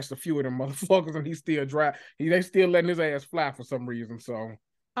crashed a few of them motherfuckers, and he still drive. They still letting his ass fly for some reason. So,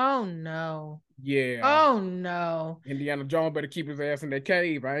 oh no, yeah, oh no, Indiana Jones better keep his ass in that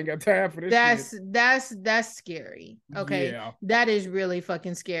cave. I ain't got time for this shit. That's scary. Okay, Yeah, that is really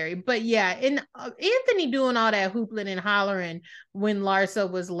fucking scary. But yeah, and Anthony doing all that hoopling and hollering when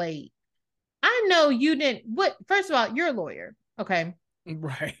Larsa was late. I know you didn't. What? First of all, you're a lawyer, okay?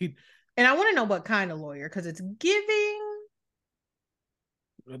 right. And I want to know what kind of lawyer, because it's giving.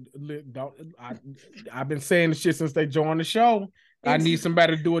 I've been saying this shit since they joined the show. I need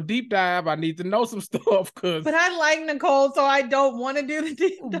somebody to do a deep dive. I need to know some stuff, but I like Nicole, so I don't want to do the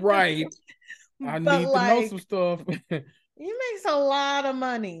deep dive. Right. I need to know some stuff. He makes a lot of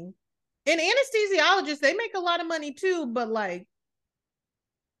money. And anesthesiologists, they make a lot of money too, but like,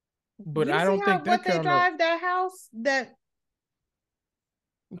 but I don't think what they drive that house that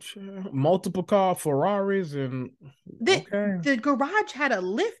multiple car Ferraris and the garage had a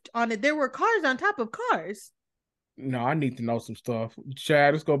lift on it. There were cars on top of cars. No, I need to know some stuff.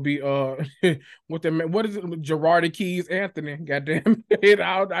 Chad, it's gonna be what is it? Girardi Keys Anthony. Goddamn it.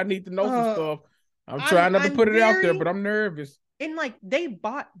 I need to know some stuff. I'm trying not to put it out there, but I'm nervous. And like they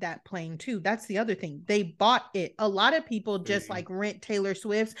bought that plane too. That's the other thing. They bought it. A lot of people just like rent Taylor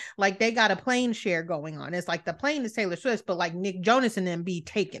Swift's. Like they got a plane share going on. It's like the plane is Taylor Swift's, but like Nick Jonas and them be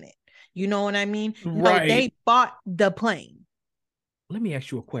taking it. You know what I mean? Right. No, they bought the plane. Let me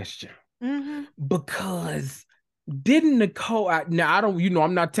ask you a question. Mm-hmm. Because didn't Nicole? Now I don't.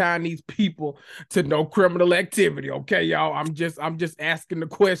 I'm not tying these people to no criminal activity. Okay, y'all. I'm just asking the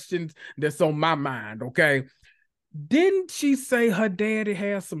questions that's on my mind. Okay. Didn't she say her daddy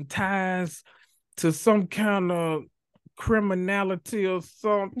has some ties to some kind of criminality or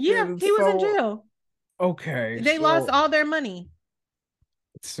something? Yeah, he was in jail. Okay. They lost all their money.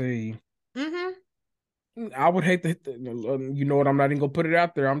 Let's see. Mm-hmm. I would hate to, you know what? I'm not even gonna put it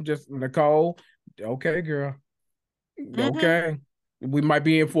out there. I'm just Nicole. Okay, girl. Mm-hmm. Okay. We might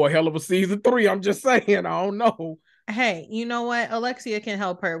be in for a hell of a season 3. I'm just saying. I don't know. Hey, you know what? Alexia can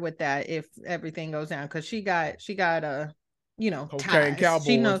help her with that if everything goes down, because she got ties. Cowboys.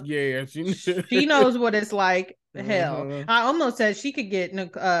 She knows, she knows what it's like. Hell, I almost said she could get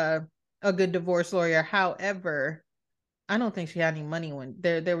a good divorce lawyer. However, I don't think she had any money when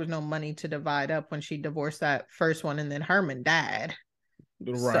there was no money to divide up when she divorced that first one, and then Herman died.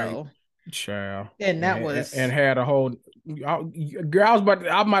 Right. So, child. And that was and had a whole girl.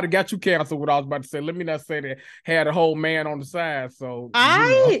 I might have got you canceled. What I was about to say. Let me not say that. Had a whole man on the side. So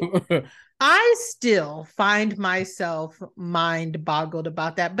I still find myself mind boggled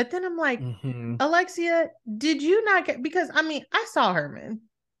about that. But then I'm like, Alexia, did you not get? Because I mean, I saw Herman.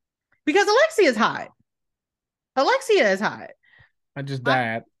 Because Alexia is hot. Alexia is hot. I just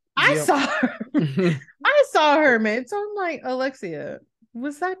died. I saw her. I saw Herman. So I'm like, Alexia,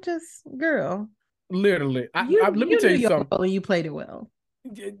 was that just girl? Literally. Let me tell you something. You played it well.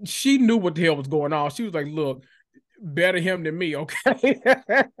 She knew what the hell was going on. She was like, look, better him than me, okay?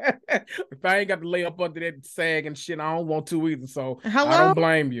 If I ain't got to lay up under that sag and shit, I don't want to either. So I don't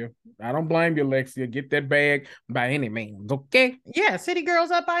blame you. Alexia. Get that bag by any means, okay? Yeah, City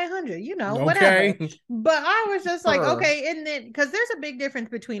Girls up by 100, whatever. But I was just like, okay, and then because there's a big difference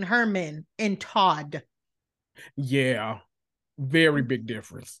between Herman and Todd. Yeah, very big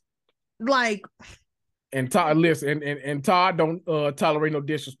difference. Like, and Todd, listen, and Todd don't tolerate no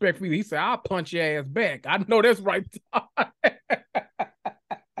disrespect for you. He said, "I'll punch your ass back." I know that's right, Todd.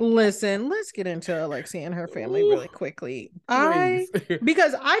 Listen, let's get into Alexia and her family really quickly.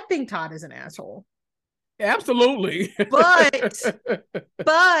 Because I think Todd is an asshole. Absolutely. But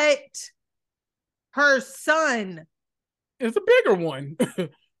her son is a bigger one.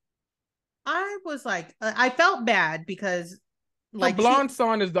 I was like, I felt bad because like the blonde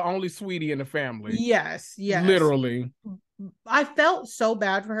son is the only sweetie in the family. Yes. Literally. I felt so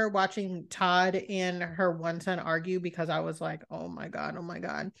bad for her watching Todd and her one son argue, because I was like, oh my God.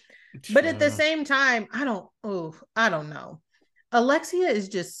 But at the same time, I don't know. Alexia is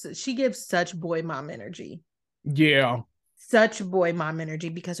she gives such boy mom energy. Yeah. Such boy mom energy,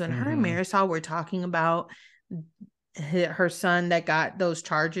 because when her and Marisol were talking about her son that got those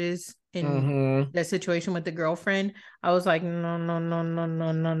charges in that situation with the girlfriend, I was like, no.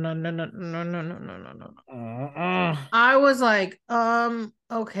 I was like,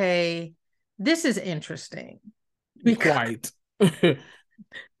 okay, this is interesting. Quite.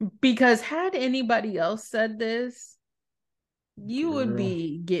 Because had anybody else said this, you would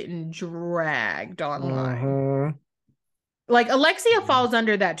be getting dragged online. Like Alexia falls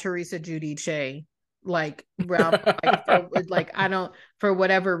under that Teresa Judy Che, like realm. Like I don't, for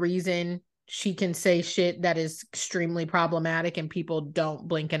whatever reason, she can say shit that is extremely problematic and people don't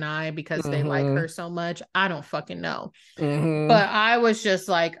blink an eye because they like her so much. I don't fucking know. But I was just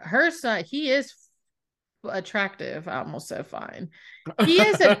like, her son, he is attractive. I almost said fine.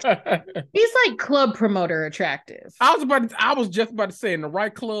 He's like club promoter attractive. I was just about to say, in the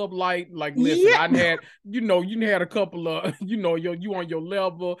right club light, like, listen, yeah. I had, you had a couple of, you on your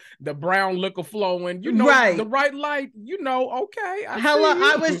level, the brown liquor flowing, right. The right light, okay.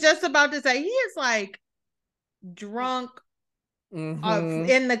 I was just about to say, he is like drunk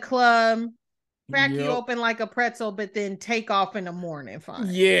in the club, crack you open like a pretzel, but then take off in the morning. Fine.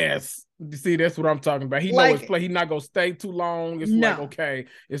 Yes. See, that's what I'm talking about. He knows his play. He's not gonna stay too long. It's like, okay,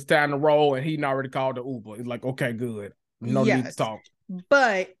 it's time to roll, and he already called the Uber. It's like, okay, good. No need to talk.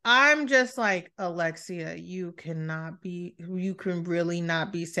 But I'm just like, Alexia, you can really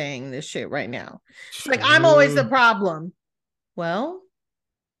not be saying this shit right now. Like, I'm always the problem. Well,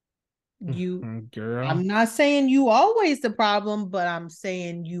 girl, I'm not saying you always the problem, but I'm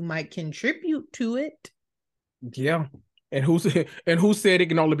saying you might contribute to it. Yeah. And who said it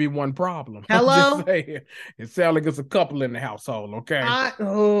can only be one problem? Hello? I'm just saying. It sounds like it's a couple in the household, okay? I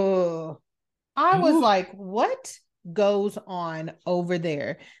was like, what goes on over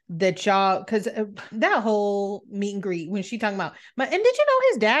there that y'all, because that whole meet and greet when she talking about, and did you know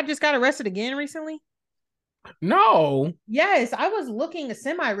his dad just got arrested again recently? No. Yes, I was looking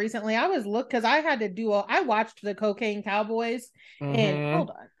recently. Because I had to I watched the Cocaine Cowboys and hold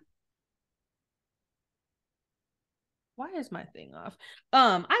on. Why is my thing off?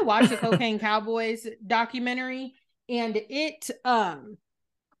 I watched the Cocaine Cowboys documentary and it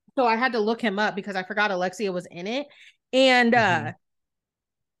so I had to look him up because I forgot Alexia was in it. And I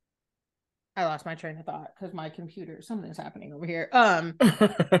lost my train of thought because my computer, something's happening over here.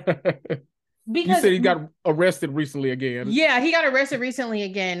 Because you said he got arrested recently again. Yeah, he got arrested recently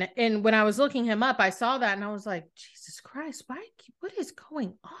again. And when I was looking him up, I saw that and I was like, Jesus Christ, what is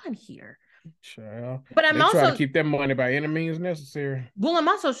going on here? Sure. But I'm also trying to keep that money by any means necessary. Well, I'm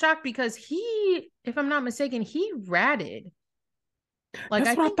also shocked because if I'm not mistaken, he ratted. Like,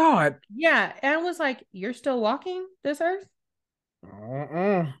 that's what I thought. Yeah. And I was like, you're still walking this earth?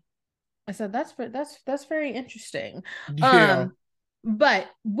 I said, that's very interesting. Yeah. But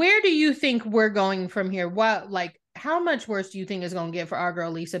where do you think we're going from here? What, like, how much worse do you think is going to get for our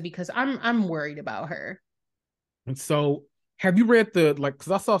girl Lisa? Because I'm worried about her. And so, have you read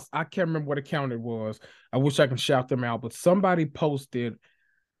because I can't remember what account it was. I wish I can shout them out, but somebody posted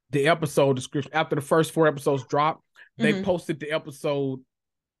the episode description after the first 4 episodes dropped. They posted the episode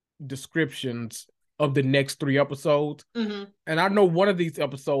descriptions of the next 3 episodes. And I know one of these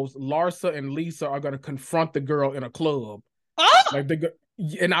episodes, Larsa and Lisa are going to confront the girl in a club. Oh!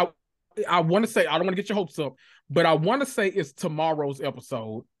 And I want to say, I don't want to get your hopes up, but I want to say it's tomorrow's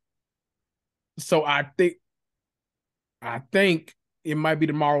episode. So I think it might be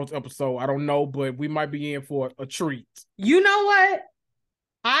tomorrow's episode. I don't know, but we might be in for a treat. You know what?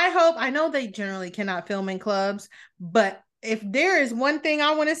 I know they generally cannot film in clubs, but if there is one thing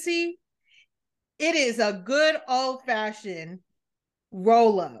I want to see, it is a good old-fashioned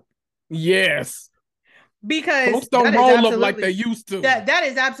roll-up. Yes. Because folks don't roll up like they used to. That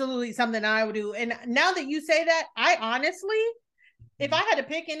is absolutely something I would do. And now that you say that, I honestly, if I had to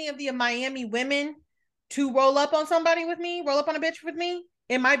pick any of the Miami women to roll up on somebody with me, roll up on a bitch with me,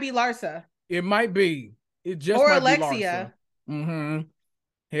 it might be Larsa. It might be. It just or might Alexia. Be Larsa.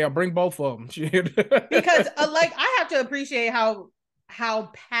 Hell, bring both of them. Because I have to appreciate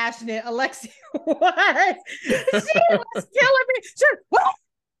how passionate Alexia was. She was killing me.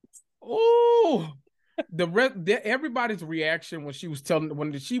 Oh, everybody's reaction when she was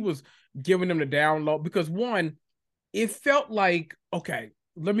giving them the download, because one, it felt like, okay,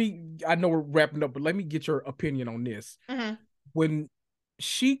 I know we're wrapping up, but let me get your opinion on this. When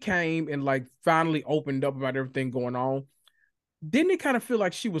she came and finally opened up about everything going on, didn't it kind of feel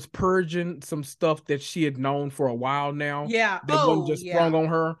like she was purging some stuff that she had known for a while now? Yeah. That wasn't just sprung on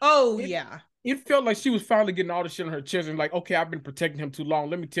her. Yeah. It felt like she was finally getting all the shit on her chest and okay, I've been protecting him too long.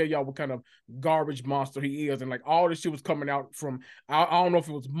 Let me tell y'all what kind of garbage monster he is. And all this shit was coming out from, I don't know if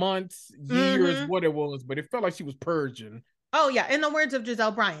it was months, years, what it was, but it felt like she was purging. Oh yeah. In the words of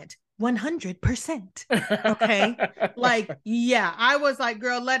Giselle Bryant, 100%. Okay. Yeah, I was like,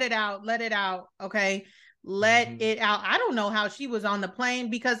 girl, let it out. Okay. Let it out. I don't know how she was on the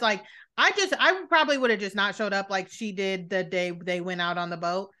plane because I probably would have just not showed up like she did the day they went out on the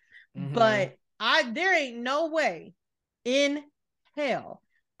boat. But there ain't no way in hell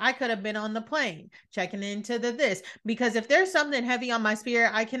I could have been on the plane checking into this, because if there's something heavy on my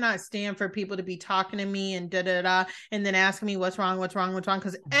spirit, I cannot stand for people to be talking to me and and then asking me what's wrong,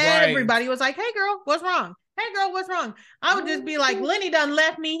 because everybody was like, hey girl, what's wrong? Hey girl, what's wrong? I would just be like, Lenny done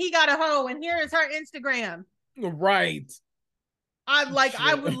left me, he got a hoe, and here is her Instagram. Right. I would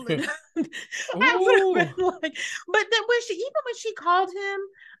I would have been like, but then when she called him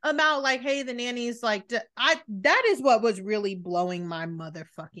about like, hey, the nanny's like, that is what was really blowing my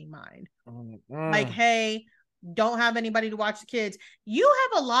motherfucking mind. Like, hey, don't have anybody to watch the kids. You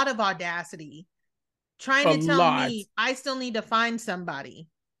have a lot of audacity trying to tell me I still need to find somebody.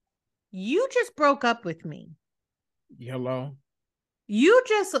 You just broke up with me. Hello. You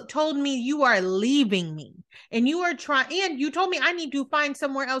just told me you are leaving me, and you are and you told me I need to find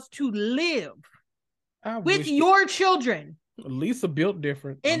somewhere else to live with your children. Lisa built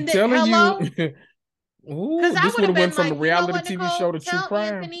different. I'm telling you. Ooh, this would have went from the reality TV show to true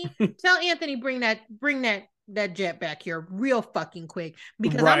crime. Tell Anthony bring that jet back here real fucking quick,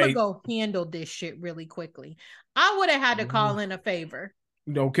 because I'm gonna go handle this shit really quickly. I would have had to call in a favor.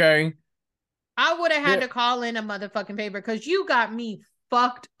 Okay. I would have had to call in a motherfucking favor, because you got me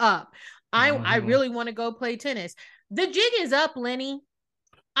fucked up. I really want to go play tennis. The jig is up, Lenny.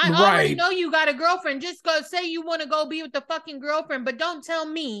 I already know you got a girlfriend. Just go say you want to go be with the fucking girlfriend, but don't tell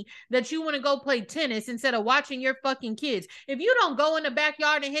me that you want to go play tennis instead of watching your fucking kids. If you don't go in the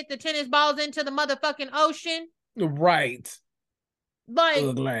backyard and hit the tennis balls into the motherfucking ocean. Right.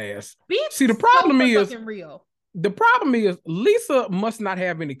 Like, glass. See, the problem is real. The problem is Lisa must not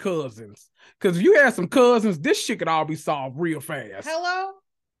have any cousins, because if you had some cousins, this shit could all be solved real fast. Hello?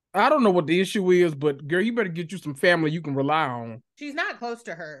 I don't know what the issue is, but girl, you better get you some family you can rely on. She's not close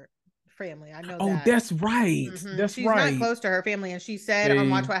to her family. I know that. Oh, that's right. That's She's not close to her family. And she said on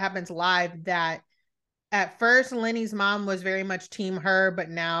Watch What Happens Live that at first Lenny's mom was very much team her, but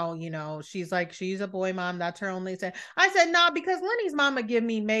now, you know, she's like, she's a boy mom. That's her only say. I said, nah, because Lenny's mama give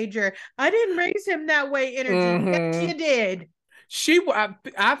me major, I didn't raise him that way energy. Yes, you did.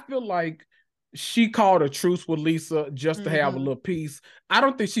 I feel like she called a truce with Lisa just to have a little peace. I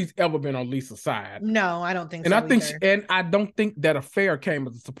don't think she's ever been on Lisa's side. No, I don't think so. And I don't think that affair came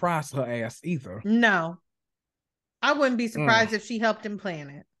as a surprise to her ass either. No. I wouldn't be surprised if she helped him plan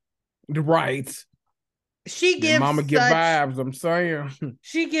it. Right. She gives mama give vibes, I'm saying.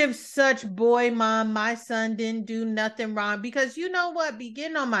 She gives such boy mom, my son didn't do nothing wrong, because you know what? Be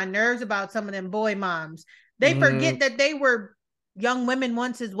getting on my nerves about some of them boy moms. They forget that they were young women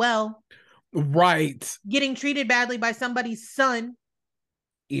once as well. Right. Getting treated badly by somebody's son.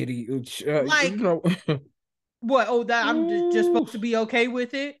 Idiot. Like, you know. What? Oh, that I'm just supposed to be okay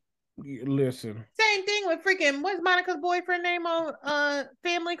with it? Listen. Same thing with freaking, what's Monica's boyfriend name on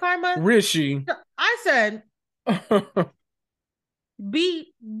Family Karma? Rishi. I said,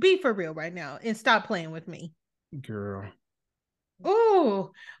 be for real right now and stop playing with me. Girl.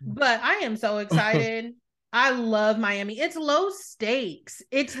 Ooh, but I am so excited. I love Miami. It's low stakes.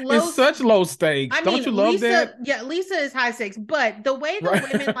 It's such low stakes. Don't you love that? Yeah, Lisa is high stakes, but the way the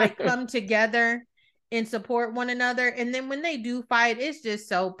women like come together and support one another, and then when they do fight, it's just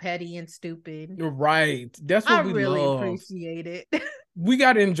so petty and stupid. Right. That's what we really love. Appreciate it. We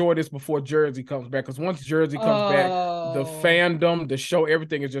got to enjoy this before Jersey comes back, because once Jersey comes back, the fandom, the show,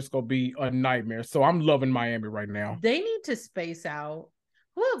 everything is just going to be a nightmare. So I'm loving Miami right now. They need to space out.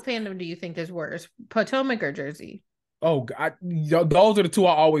 What fandom do you think is worse, Potomac or Jersey? Oh, God, those are the two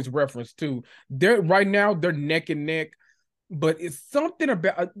I always reference too. They're neck and neck. But it's something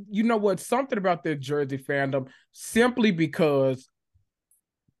about, something about the Jersey fandom, simply because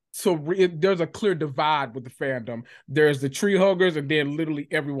there's a clear divide with the fandom. There's the tree huggers and then literally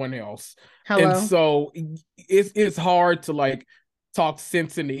everyone else. Hello. And so it's hard to like talk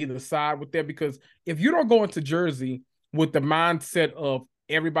sense into either side with that, because if you don't go into Jersey with the mindset of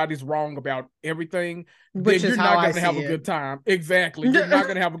everybody's wrong about everything, then you're not going to have a good time. Exactly. You're not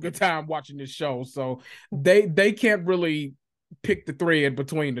going to have a good time watching this show. So they can't really pick the thread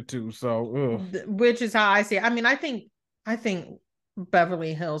between the two. So which is how I see it. I mean, I think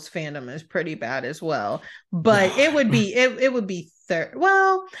Beverly Hills fandom is pretty bad as well, but it would be third.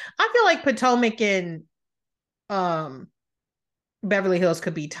 Well, I feel like Potomac and Beverly Hills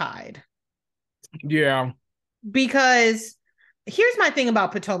could be tied. Yeah. Because here's my thing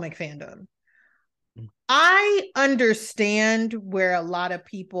about Potomac fandom. I understand where a lot of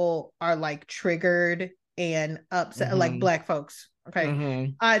people are like triggered and upset, like Black folks.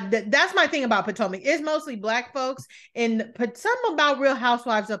 Okay. That's my thing about Potomac. It's mostly Black folks, and some about Real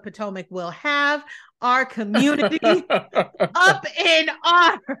Housewives of Potomac will have our community up in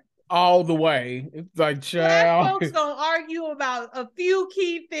arms. all the way. It's like, Black child. folks gonna argue about a few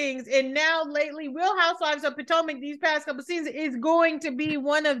key things, and now lately, Real Housewives of Potomac these past couple seasons is going to be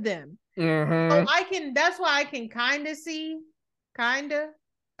one of them. So that's why I can kind of see,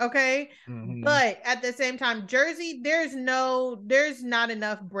 okay. But at the same time, Jersey, there's not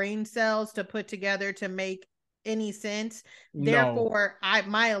enough brain cells to put together to make any sense. Therefore,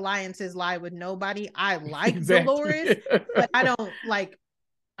 my alliances lie with nobody. I like Dolores, but I don't like.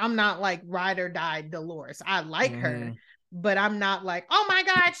 I'm not like ride or die Dolores. I like her, but I'm not like, oh my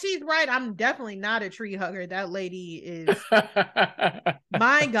God, she's right. I'm definitely not a tree hugger. That lady is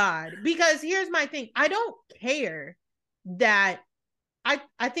my God. Because here's my thing. I don't care that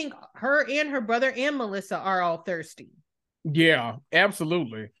I think her and her brother and Melissa are all thirsty. Yeah,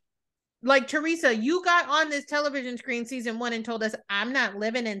 absolutely. Like, Teresa, you got on this television screen season 1 and told us, I'm not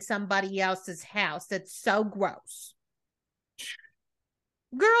living in somebody else's house. That's so gross.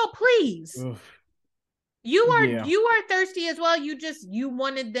 Girl, please. Ugh. You are thirsty as well. You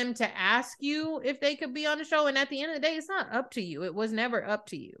wanted them to ask you if they could be on the show, and at the end of the day, it's not up to you. It was never up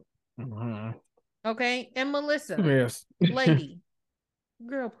to you. Okay, and Melissa, yes, lady,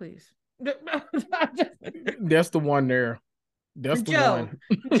 girl, please. That's the one there. That's the one.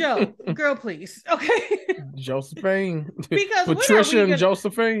 Joe, girl, please. Okay, Josephine, because Patricia and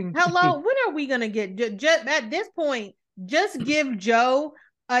Josephine. Hello, when are we gonna get? Just at this point, just give Joe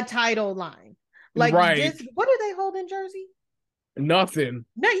a title line. Like, just what do they hold in Jersey? Nothing.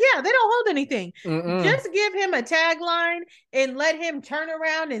 No, yeah, they don't hold anything. Just give him a tagline and let him turn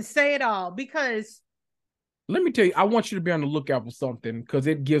around and say it all. Because let me tell you, I want you to be on the lookout for something, because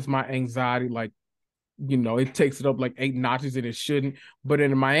it gives my anxiety, like, you know, it takes it up like 8 notches, and it shouldn't. But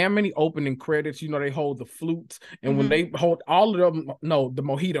in the Miami opening credits, you know, they hold the flutes, and when they hold all of them, the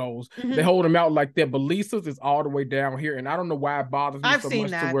mojitos, they hold them out like that. But Lisa's is all the way down here, and I don't know why it bothers me so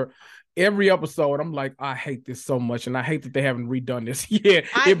much to where every episode I'm like, I hate this so much, and I hate that they haven't redone this.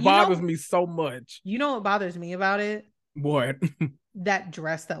 It bothers me so much. You know what bothers me about it? What? That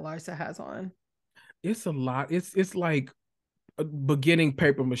dress that Larsa has on. It's a lot. It's like beginning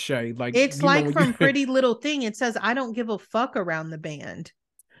paper mache. Like, it's like from Pretty Little Thing. It says, I don't give a fuck around the band.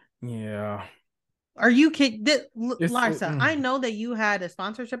 Yeah. Are you kidding? Larsa, I know that you had a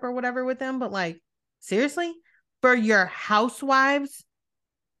sponsorship or whatever with them, but like, seriously? For your housewives?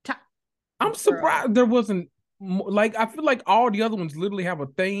 I'm surprised there wasn't, like, I feel like all the other ones literally have a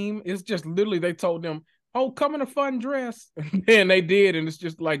theme. It's just literally they told them, oh, come in a fun dress. And they did. And it's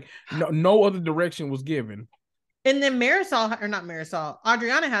just like, no other direction was given. And then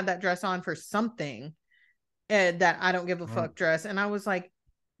Adriana had that dress on for something, that I don't give a fuck dress. And I was like,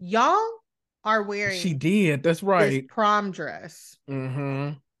 y'all are wearing. She did. That's right. This prom dress.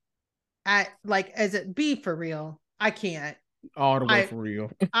 At like, as it be for real. I can't. All the way for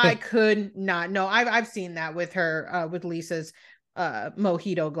real. I could not. No, I've seen that with her, with Lisa's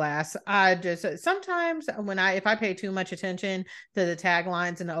mojito glass. I just sometimes if I pay too much attention to the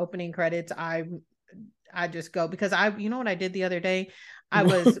taglines and the opening credits, I just go, because you know what I did the other day? I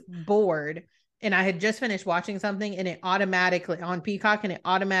was bored and I had just finished watching something, and it automatically on Peacock, and it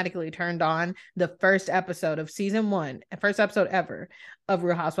automatically turned on the first episode of season 1, first episode ever of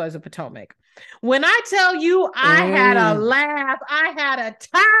Real Housewives of Potomac. When I tell you, I had a laugh, I had a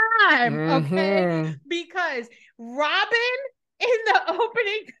time, okay? Because Robin in the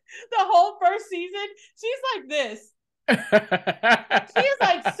opening, the whole first season, she's like this. She's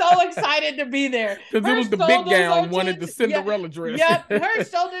like so excited to be there because it was the big gown, wanted the Cinderella dress. Yep, her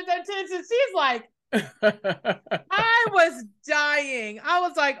shoulders are tense, and she's like, I was dying. I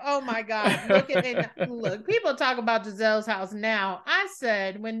was like, oh my God, look, people talk about Giselle's house now. I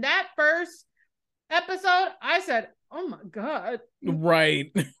said, when that first episode, I said, oh my God,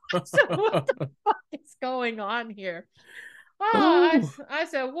 right. So what the fuck is going on here? Oh, I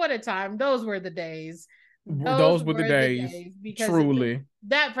said, what a time. Those were the days. Those were the days. Because truly.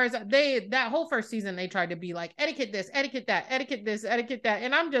 That whole first season, they tried to be like, etiquette this, etiquette that, etiquette this, etiquette that.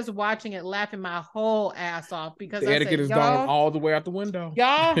 And I'm just watching it, laughing my whole ass off, because the etiquette is gone all the way out the window.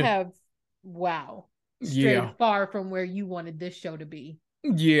 Y'all have, strayed far from where you wanted this show to be.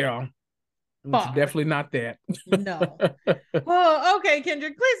 Yeah. It's definitely not that. No. Well, okay,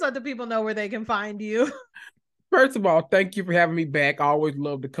 Kendrick, please let the people know where they can find you. First of all, thank you for having me back. I always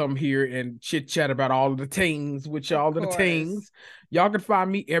love to come here and chit chat about all of the things with y'all, the things. Y'all can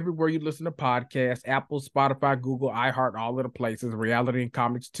find me everywhere you listen to podcasts: Apple, Spotify, Google, iHeart, all of the places. Reality and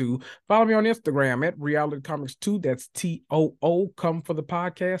Comics 2. Follow me on Instagram at Reality Comics 2. That's TOO. Come for the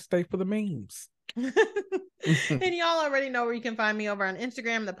podcast, stay for the memes. And y'all already know where you can find me over on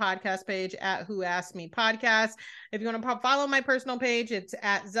Instagram, the podcast page at Who Asked Me Podcast. If you want to follow my personal page, it's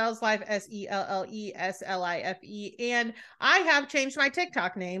at Zell's Life, SELLESLIFE. And I have changed my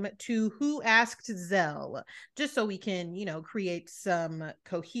TikTok name to Who Asked Zell, just so we can, create some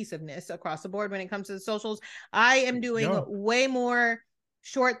cohesiveness across the board when it comes to the socials. I am doing way more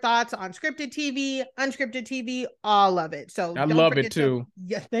short thoughts on scripted TV, unscripted TV, all of it. So I love it too.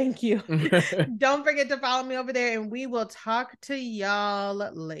 Thank you. Don't forget to follow me over there, and we will talk to y'all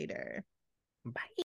later. Bye.